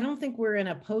I don't think we're in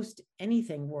a post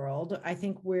anything world. I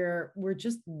think we're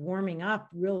just warming up,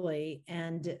 really.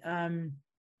 And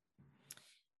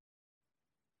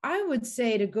I would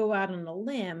say, to go out on a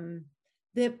limb,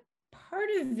 that part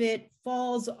of it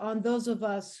falls on those of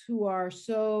us who are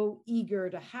so eager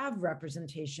to have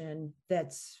representation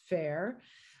that's fair,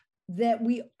 that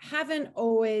we haven't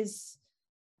always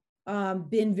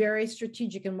been very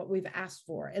strategic in what we've asked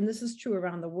for. And this is true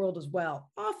around the world as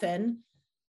well. Often,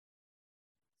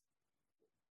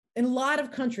 in a lot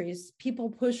of countries, people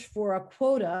push for a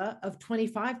quota of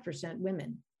 25%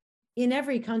 women. In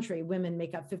every country, women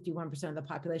make up 51% of the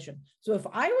population. So if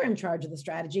I were in charge of the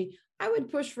strategy, I would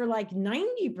push for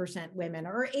 90% women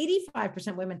or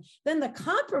 85% women. Then the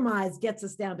compromise gets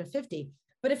us down to 50.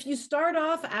 But if you start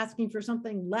off asking for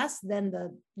something less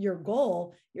than your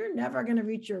goal, you're never going to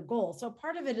reach your goal. So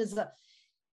part of it is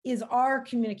is our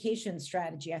communication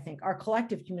strategy, I think, our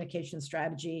collective communication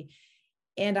strategy.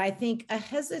 And I think a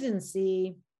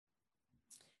hesitancy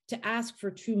to ask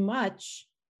for too much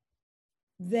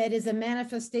that is a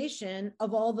manifestation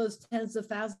of all those tens of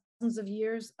thousands of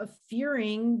years of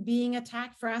fearing being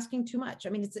attacked for asking too much. I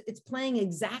mean, it's playing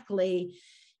exactly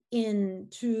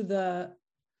into the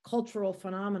cultural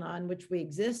phenomenon in which we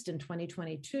exist in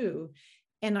 2022.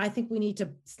 And I think we need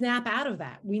to snap out of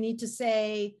that. We need to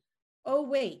say, oh,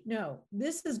 wait, no,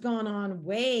 this has gone on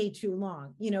way too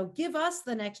long. You know, give us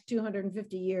the next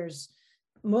 250 years,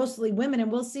 mostly women,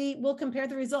 and we'll compare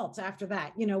the results after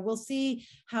that. You know, we'll see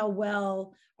how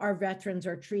well our veterans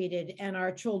are treated and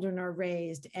our children are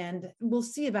raised, and we'll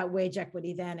see about wage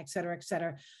equity then, et cetera, et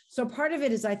cetera. So part of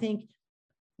it is, I think,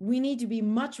 we need to be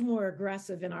much more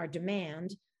aggressive in our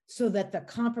demand so that the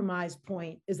compromise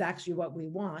point is actually what we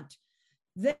want.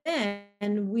 Then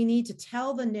we need to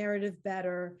tell the narrative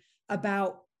better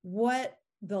about what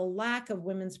the lack of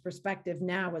women's perspective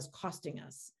now is costing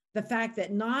us. The fact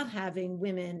that not having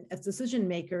women as decision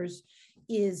makers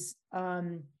is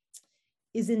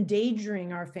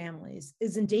endangering our families,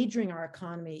 is endangering our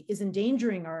economy, is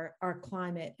endangering our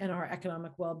climate and our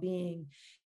economic well-being.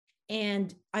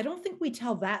 And I don't think we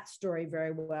tell that story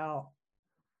very well.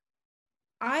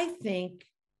 I think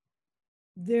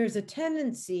there's a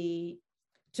tendency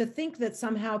to think that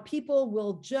somehow people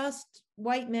will just,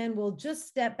 white men will just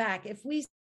step back. If we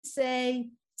say,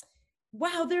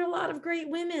 wow, there are a lot of great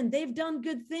women, they've done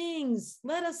good things,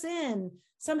 let us in.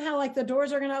 Somehow like the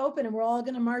doors are going to open and we're all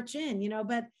going to march in, you know,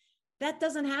 but that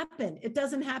doesn't happen. It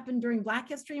doesn't happen during Black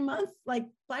History Month. Like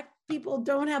Black people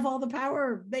don't have all the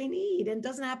power they need. And it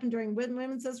doesn't happen during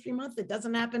Women's History Month. It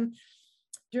doesn't happen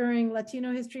during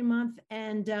Latino History Month.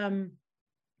 And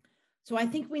so I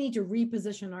think we need to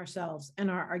reposition ourselves and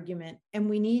our argument, and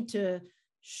we need to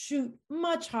shoot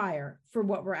much higher for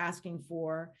what we're asking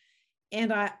for.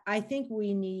 And I think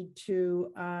we need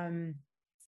to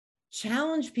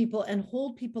challenge people and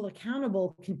hold people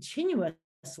accountable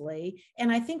continuously.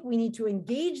 And I think we need to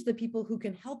engage the people who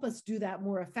can help us do that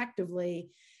more effectively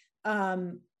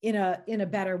in a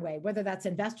better way, whether that's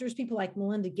investors, people like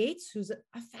Melinda Gates, who's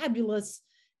a fabulous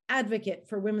advocate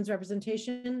for women's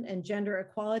representation and gender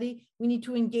equality. We need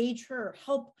to engage her,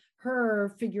 help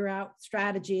her figure out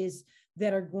strategies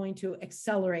that are going to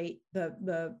accelerate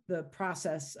the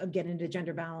process of getting to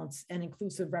gender balance and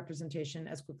inclusive representation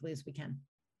as quickly as we can.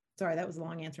 Sorry, that was a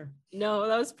long answer. No,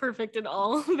 that was perfect and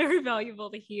all very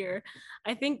valuable to hear.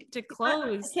 I think to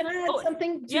close. Can I add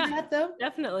something to that though?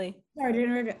 Definitely. Sorry to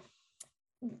interrupt.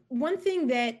 One thing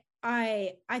that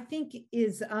I think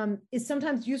is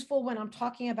sometimes useful when I'm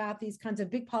talking about these kinds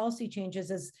of big policy changes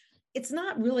is it's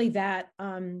not really that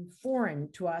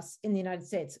foreign to us in the United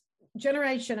States.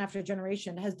 Generation after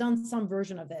generation has done some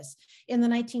version of this. In the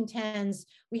 1910s,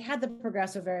 we had the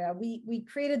progressive era. We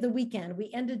created the weekend. We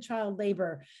ended child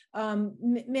labor.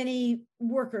 Many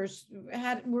workers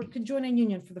could join a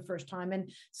union for the first time.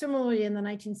 And similarly, in the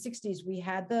 1960s, we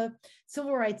had the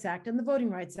Civil Rights Act and the Voting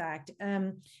Rights Act.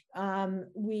 That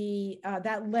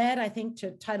led, I think,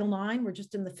 to Title IX. We're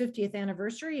just in the 50th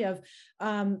anniversary of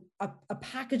a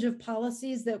package of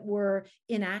policies that were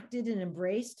enacted and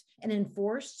embraced and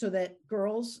enforced so that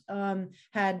girls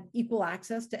had equal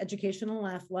access to educational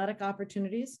and athletic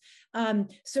opportunities.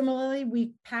 Similarly,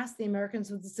 we passed the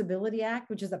Americans with Disability Act,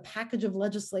 which is a package of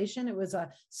legislation. It was a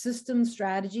system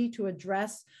strategy to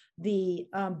address the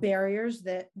barriers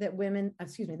that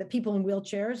people in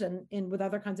wheelchairs and with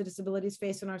other kinds of disabilities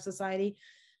face in our society.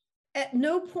 At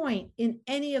no point in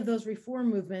any of those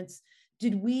reform movements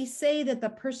did we say that the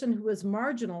person who was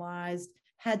marginalized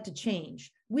had to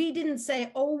change. We didn't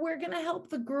say, oh, we're going to help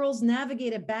the girls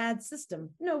navigate a bad system.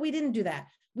 No, we didn't do that.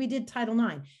 We did Title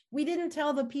IX. We didn't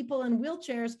tell the people in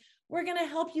wheelchairs, we're going to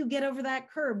help you get over that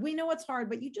curb. We know it's hard,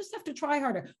 but you just have to try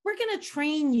harder. We're going to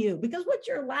train you because what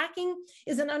you're lacking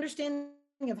is an understanding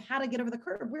of how to get over the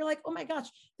curb. We're like, oh my gosh,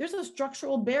 there's a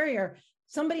structural barrier.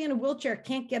 Somebody in a wheelchair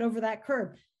can't get over that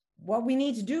curb. What we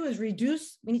need to do is we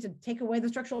need to take away the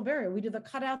structural barrier. We do the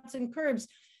cutouts and curbs.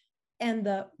 And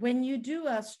when you do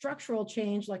a structural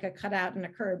change, like a cutout and a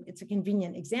curb, it's a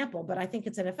convenient example, but I think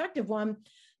it's an effective one.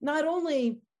 Not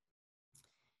only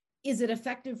is it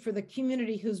effective for the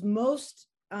community who's most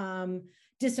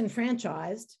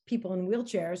disenfranchised, people in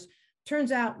wheelchairs,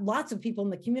 turns out lots of people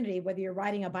in the community, whether you're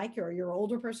riding a bike or you're an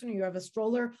older person or you have a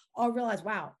stroller, all realize,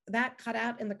 wow, that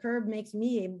cutout in the curb makes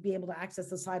me be able to access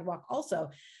the sidewalk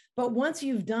also. But once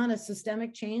you've done a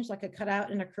systemic change, like a cutout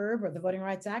and a curb or the Voting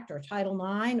Rights Act or Title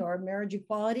IX or marriage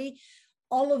equality,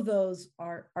 all of those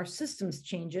are systems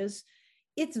changes.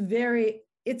 It's very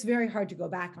it's very hard to go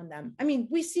back on them. I mean,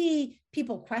 we see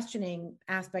people questioning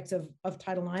aspects of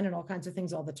Title IX and all kinds of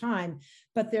things all the time,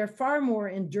 but they're far more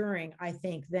enduring, I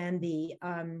think, than the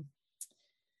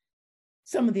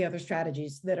some of the other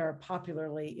strategies that are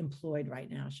popularly employed right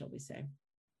now, shall we say.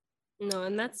 No,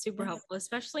 and that's super helpful,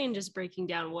 especially in just breaking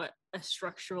down what a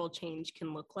structural change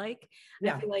can look like.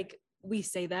 Yeah. I feel like we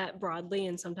say that broadly,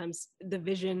 and sometimes the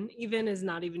vision even is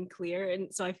not even clear.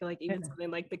 And so I feel like even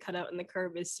something like the cutout and the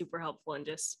curve is super helpful. And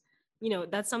just,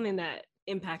 that's something that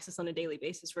impacts us on a daily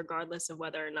basis, regardless of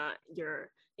whether or not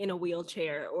you're in a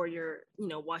wheelchair or you're,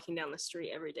 walking down the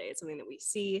street every day. It's something that we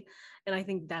see. And I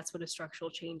think that's what a structural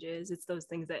change is. It's those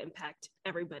things that impact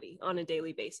everybody on a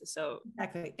daily basis. So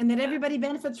exactly. And that everybody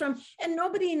benefits from, and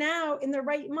nobody now in their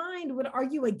right mind would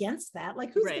argue against that.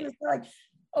 Like, who's going to say like,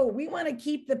 oh, we want to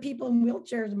keep the people in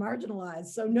wheelchairs marginalized.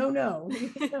 So no,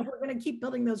 we're going to keep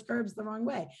building those curbs the wrong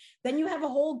way. Then you have a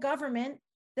whole government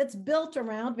that's built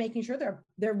around making sure there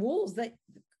are rules that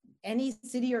any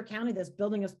city or county that's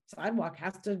building a sidewalk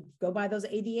has to go by those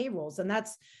ADA rules. And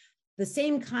that's the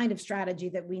same kind of strategy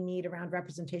that we need around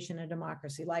representation and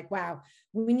democracy. Like, wow,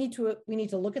 we need to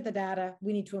look at the data,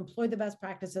 we need to employ the best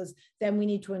practices, then we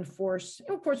need to enforce.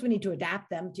 Of course, we need to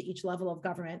adapt them to each level of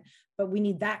government, but we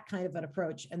need that kind of an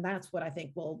approach. And that's what I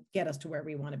think will get us to where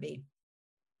we want to be.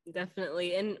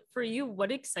 Definitely. And for you,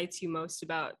 what excites you most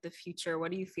about the future?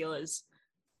 What do you feel is,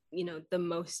 the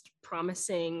most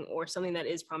promising, or something that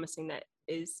is promising that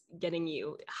is getting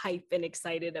you hype and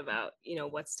excited about,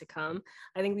 what's to come?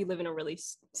 I think we live in a really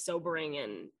sobering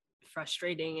and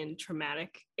frustrating and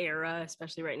traumatic era,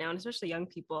 especially right now, and especially young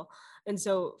people. And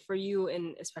so for you,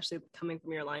 and especially coming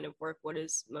from your line of work, what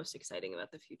is most exciting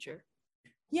about the future?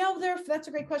 Yeah, that's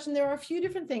a great question. There are a few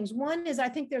different things. One is I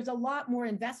think there's a lot more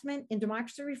investment in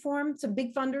democracy reform. Some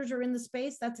big funders are in the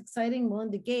space. That's exciting.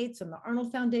 Melinda Gates and the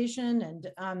Arnold Foundation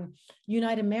and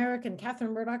Unite America and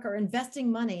Catherine Murdoch are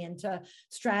investing money into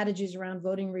strategies around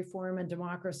voting reform and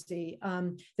democracy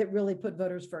that really put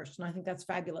voters first. And I think that's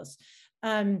fabulous.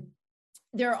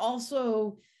 There are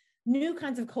also new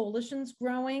kinds of coalitions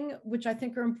growing, which I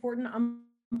think are important. I'm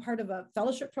part of a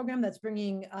fellowship program that's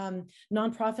bringing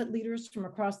nonprofit leaders from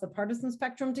across the partisan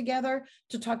spectrum together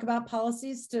to talk about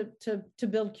policies to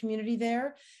build community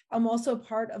there. I'm also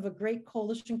part of a great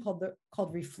coalition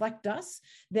called Reflect Us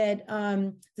that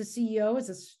the CEO is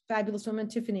this fabulous woman,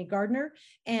 Tiffany Gardner,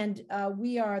 and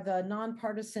we are the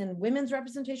nonpartisan women's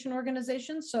representation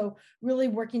organization. So really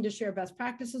working to share best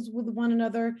practices with one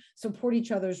another, support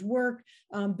each other's work,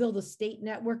 build a state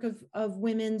network of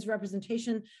women's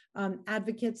representation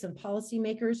advocates and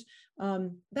policymakers.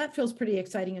 That feels pretty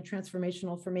exciting and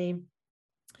transformational for me.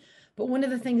 But one of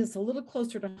the things that's a little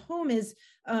closer to home is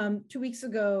 2 weeks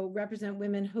ago, Represent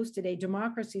Women hosted a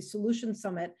Democracy Solution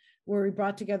Summit where we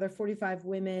brought together 45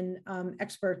 women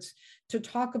experts to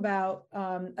talk about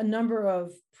a number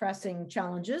of pressing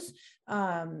challenges: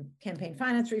 campaign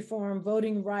finance reform,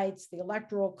 voting rights, the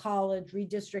Electoral College,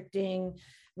 redistricting,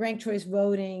 ranked choice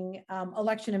voting,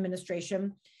 election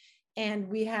administration. And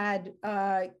we had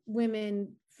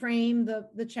women frame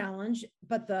the challenge,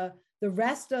 but the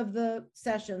rest of the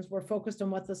sessions were focused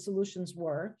on what the solutions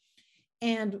were.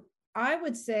 And I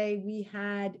would say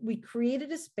we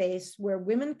created a space where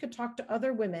women could talk to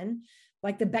other women,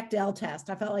 like the Bechdel test.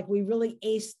 I felt like we really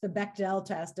aced the Bechdel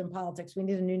test in politics. We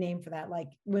need a new name for that, like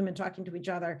women talking to each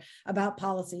other about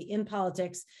policy in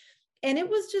politics. And it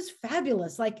was just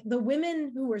fabulous. Like the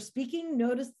women who were speaking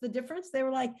noticed the difference. They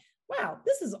were like, wow,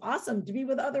 this is awesome to be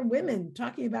with other women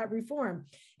talking about reform.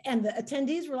 And the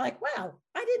attendees were like, wow,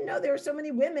 I didn't know there were so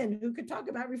many women who could talk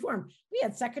about reform. We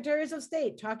had secretaries of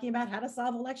state talking about how to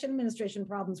solve election administration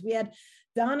problems. We had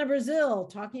Donna Brazil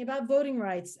talking about voting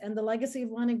rights and the legacy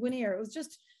of Lani Guinier.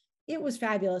 It was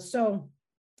fabulous. So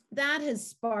that has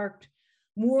sparked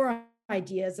more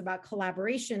ideas about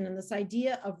collaboration and this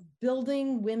idea of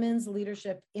building women's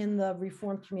leadership in the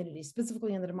reform community,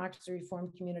 specifically in the democracy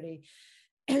reform community,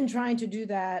 and trying to do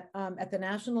that at the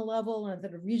national level and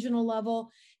at the regional level,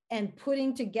 and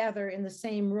putting together in the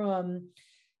same room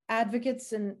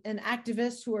advocates and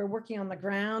activists who are working on the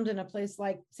ground in a place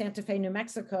like Santa Fe, New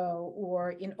Mexico,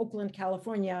 or in Oakland,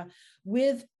 California,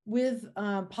 with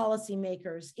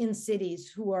policymakers in cities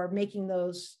who are making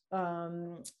those,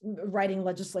 writing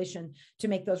legislation to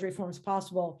make those reforms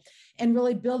possible, and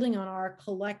really building on our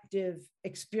collective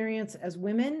experience as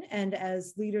women and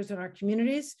as leaders in our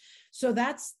communities. So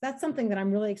that's something that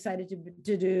I'm really excited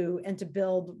to do and to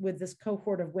build with this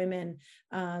cohort of women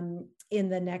in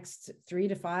the next 3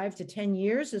 to 5 to 10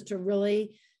 years, is to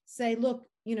really say, look,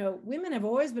 women have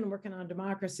always been working on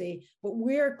democracy, but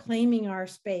we're claiming our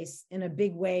space in a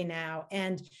big way now.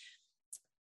 And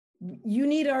you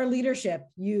need our leadership,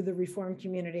 you, the reform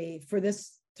community, for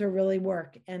this to really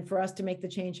work and for us to make the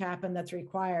change happen that's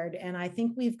required. And I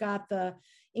think we've got the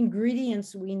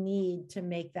ingredients we need to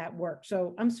make that work.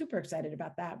 So I'm super excited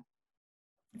about that.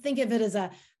 Think of it as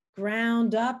a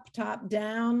ground up, top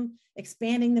down,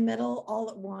 expanding the middle all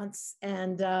at once,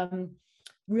 and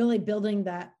really building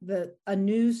a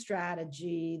new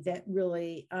strategy that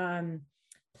really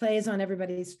plays on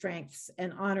everybody's strengths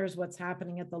and honors what's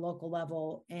happening at the local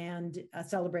level and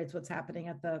celebrates what's happening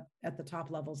at the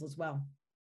top levels as well.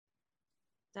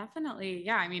 Definitely.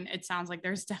 Yeah. I mean, it sounds like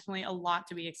there's definitely a lot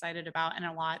to be excited about and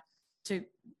a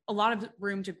lot of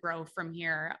room to grow from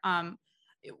here.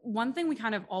 One thing we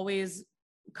kind of always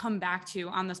come back to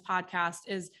on this podcast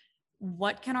is,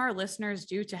 what can our listeners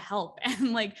do to help?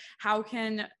 And like, how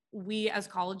can we as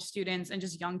college students and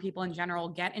just young people in general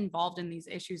get involved in these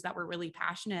issues that we're really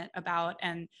passionate about?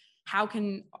 And how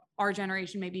can our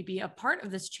generation maybe be a part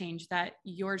of this change that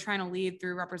you're trying to lead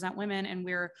through Represent Women and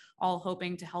we're all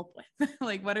hoping to help with?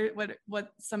 Like,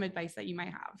 what's some advice that you might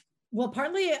have? Well,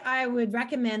 partly I would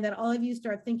recommend that all of you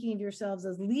start thinking of yourselves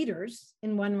as leaders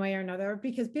in one way or another,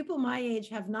 because people my age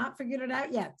have not figured it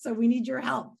out yet. So we need your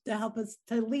help to help us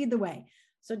to lead the way.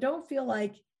 So don't feel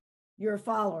like you're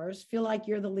followers, feel like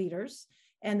you're the leaders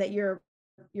and that you're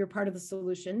part of the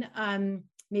solution.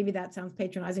 Maybe that sounds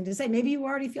patronizing to say, maybe you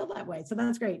already feel that way. So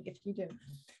that's great if you do.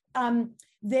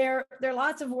 There are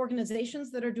lots of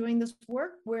organizations that are doing this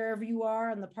work wherever you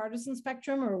are on the partisan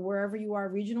spectrum or wherever you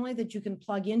are regionally that you can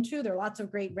plug into. There are lots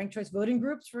of great ranked choice voting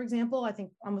groups, for example. I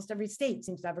think almost every state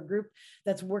seems to have a group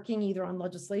that's working either on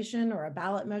legislation or a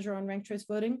ballot measure on ranked choice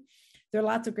voting. There are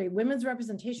lots of great women's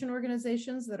representation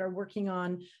organizations that are working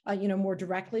on, more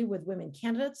directly with women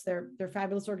candidates. They're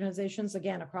fabulous organizations,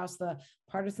 again, across the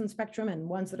partisan spectrum, and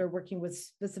ones that are working with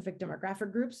specific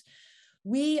demographic groups.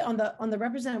 We, on the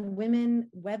Represent Women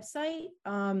website,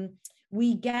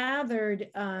 we gathered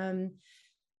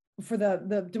for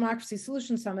the Democracy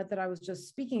Solutions Summit that I was just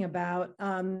speaking about,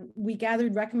 we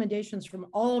gathered recommendations from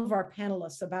all of our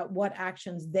panelists about what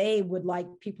actions they would like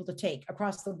people to take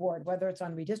across the board, whether it's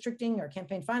on redistricting or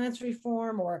campaign finance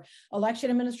reform or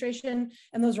election administration.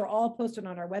 And those are all posted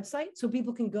on our website. So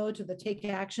people can go to the Take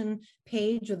Action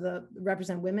page of the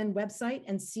Represent Women website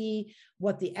and see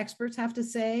what the experts have to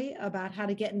say about how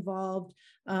to get involved,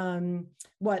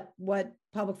 what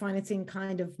public financing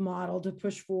kind of model to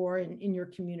push for in your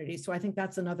community. So I think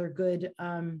that's another good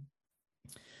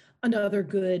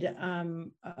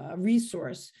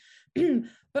resource.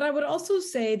 But I would also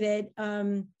say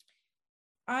that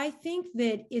I think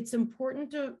that it's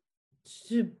important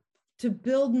to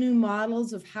build new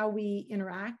models of how we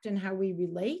interact and how we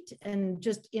relate, and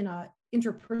just in a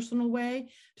interpersonal way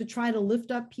to try to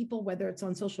lift up people, whether it's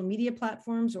on social media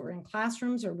platforms or in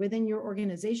classrooms or within your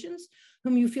organizations,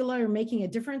 whom you feel are making a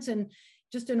difference. And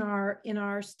just in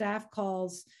our staff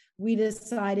calls, we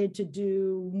decided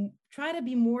to try to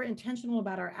be more intentional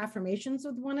about our affirmations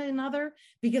with one another,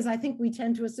 because I think we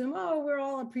tend to assume, oh, we're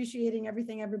all appreciating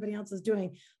everything everybody else is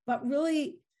doing, but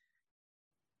really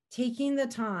taking the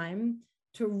time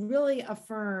to really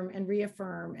affirm and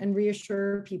reaffirm and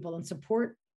reassure people and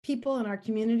support people in our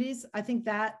communities. I think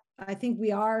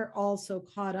we are also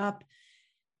caught up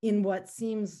in what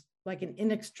seems like an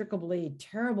inextricably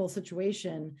terrible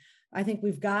situation. I think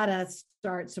we've got to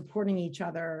start supporting each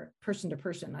other person to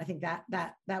person. I think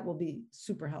that will be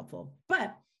super helpful.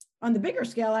 But on the bigger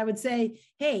scale, I would say,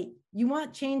 hey, you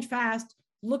want change fast,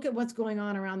 look at what's going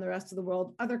on around the rest of the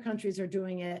world. Other countries are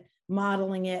doing it,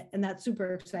 modeling it, and that's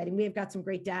super exciting. We have got some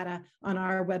great data on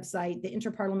our website. The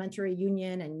Interparliamentary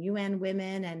Union and UN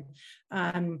Women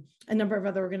and a number of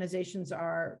other organizations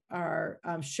are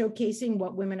showcasing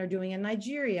what women are doing in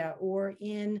Nigeria or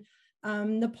in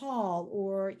Nepal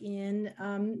or in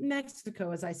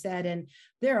Mexico, as I said. And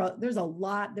there's a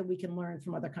lot that we can learn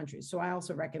from other countries. So I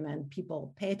also recommend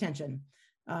people pay attention,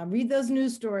 read those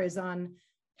news stories on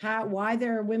why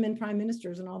there are women prime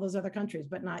ministers in all those other countries,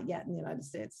 but not yet in the United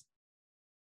States.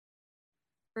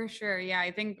 For sure. Yeah.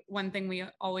 I think one thing we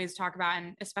always talk about,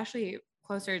 and especially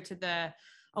closer to the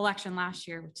election last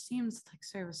year, which seems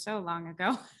like it was so long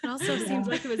ago. It also seems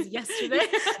like it was yesterday.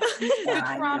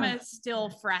 The trauma is still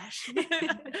fresh.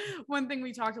 One thing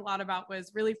we talked a lot about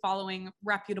was really following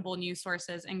reputable news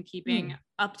sources and keeping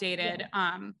updated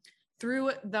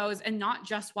through those, and not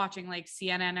just watching like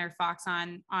CNN or Fox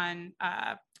on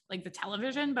like the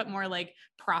television, but more like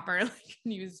proper like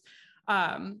news,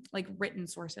 like written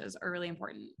sources are really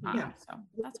important. So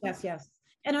that's cool. Yes.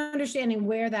 And understanding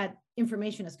where that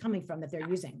information is coming from that they're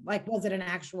using. Like, is it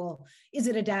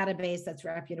a database that's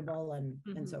reputable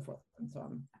and so forth and so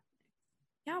on.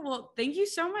 Yeah, well, thank you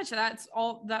so much. That's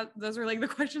all that those are like the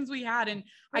questions we had. And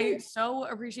I so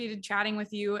appreciated chatting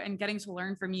with you and getting to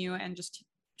learn from you and just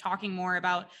talking more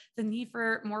about the need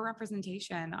for more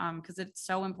representation because it's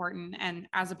so important. And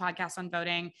as a podcast on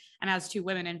voting and as two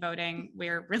women in voting,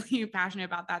 we're really passionate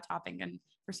about that topic and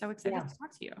we're so excited to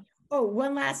talk to you. Oh,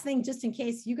 one last thing, just in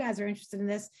case you guys are interested in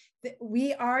this,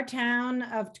 our town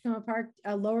of Tacoma Park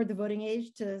lowered the voting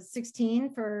age to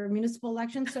 16 for municipal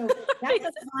elections. So that's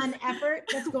a fun effort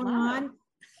that's going on.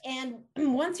 And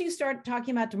once you start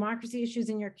talking about democracy issues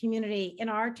in your community, in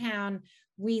our town,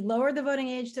 we lowered the voting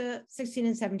age to 16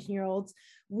 and 17-year-olds.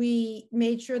 We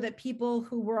made sure that people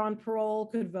who were on parole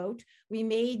could vote. We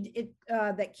made it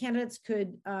that candidates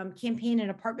could campaign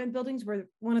in apartment buildings. We're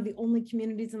one of the only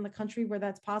communities in the country where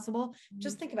that's possible. Mm-hmm.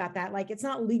 Just think about that. Like, it's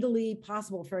not legally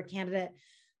possible for a candidate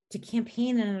to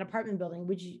campaign in an apartment building,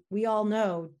 which we all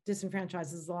know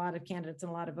disenfranchises a lot of candidates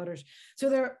and a lot of voters. So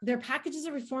there are packages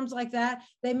of reforms like that.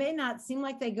 They may not seem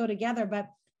like they go together, but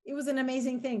it was an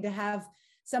amazing thing to have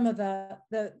some of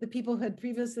the people who had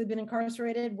previously been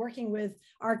incarcerated working with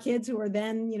our kids who were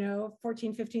then,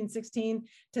 14, 15, 16,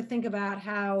 to think about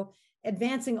how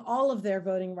advancing all of their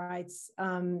voting rights,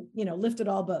 lifted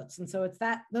all boats. And so it's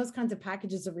those kinds of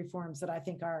packages of reforms that I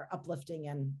think are uplifting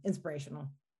and inspirational.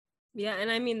 Yeah.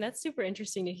 And I mean, that's super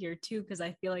interesting to hear too, because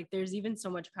I feel like there's even so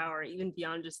much power, even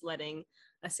beyond just letting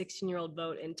a 16-year-old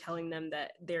vote and telling them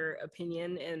that their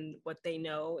opinion and what they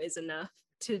know is enough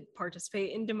to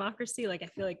participate in democracy. Like, I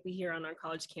feel like we hear on our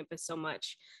college campus so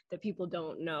much that people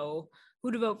don't know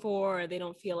who to vote for, or they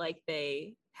don't feel like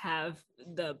they have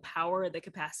the power, the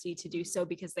capacity to do so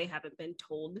because they haven't been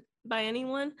told by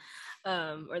anyone,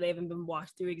 or they haven't been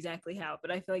walked through exactly how.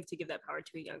 But I feel like to give that power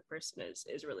to a young person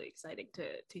is really exciting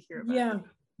to hear about. Yeah.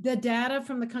 The data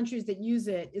from the countries that use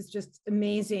it is just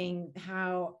amazing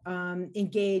how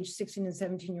engaged 16 and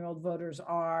 17-year-old voters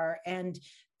are. And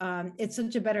it's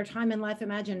such a better time in life.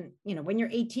 Imagine, when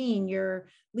you're 18, you're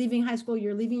leaving high school,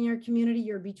 you're leaving your community,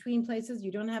 you're between places,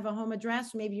 you don't have a home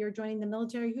address, maybe you're joining the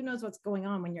military, who knows what's going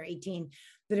on when you're 18.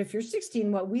 But if you're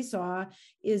 16, what we saw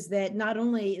is that not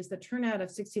only is the turnout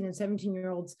of 16 and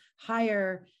 17-year-olds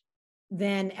higher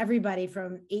than everybody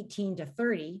from 18 to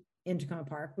 30 in Tacoma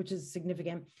Park, which is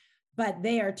significant, but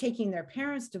they are taking their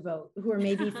parents to vote who are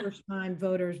maybe first-time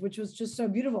voters, which was just so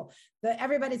beautiful.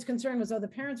 Everybody's concern was, the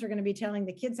parents are going to be telling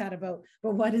the kids how to vote.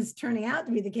 But what is turning out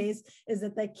to be the case is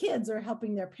that the kids are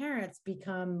helping their parents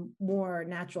become more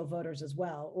natural voters as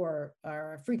well, or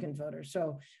are frequent voters.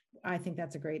 So I think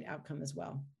that's a great outcome as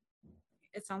well.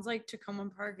 It sounds like Tacoma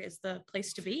Park is the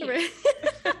place to be. Right.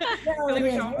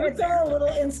 It's all a little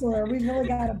insular. We've really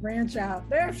got to branch out.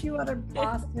 There are a few other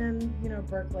Boston,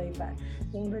 Berkeley, but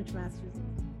Cambridge,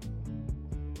 Massachusetts.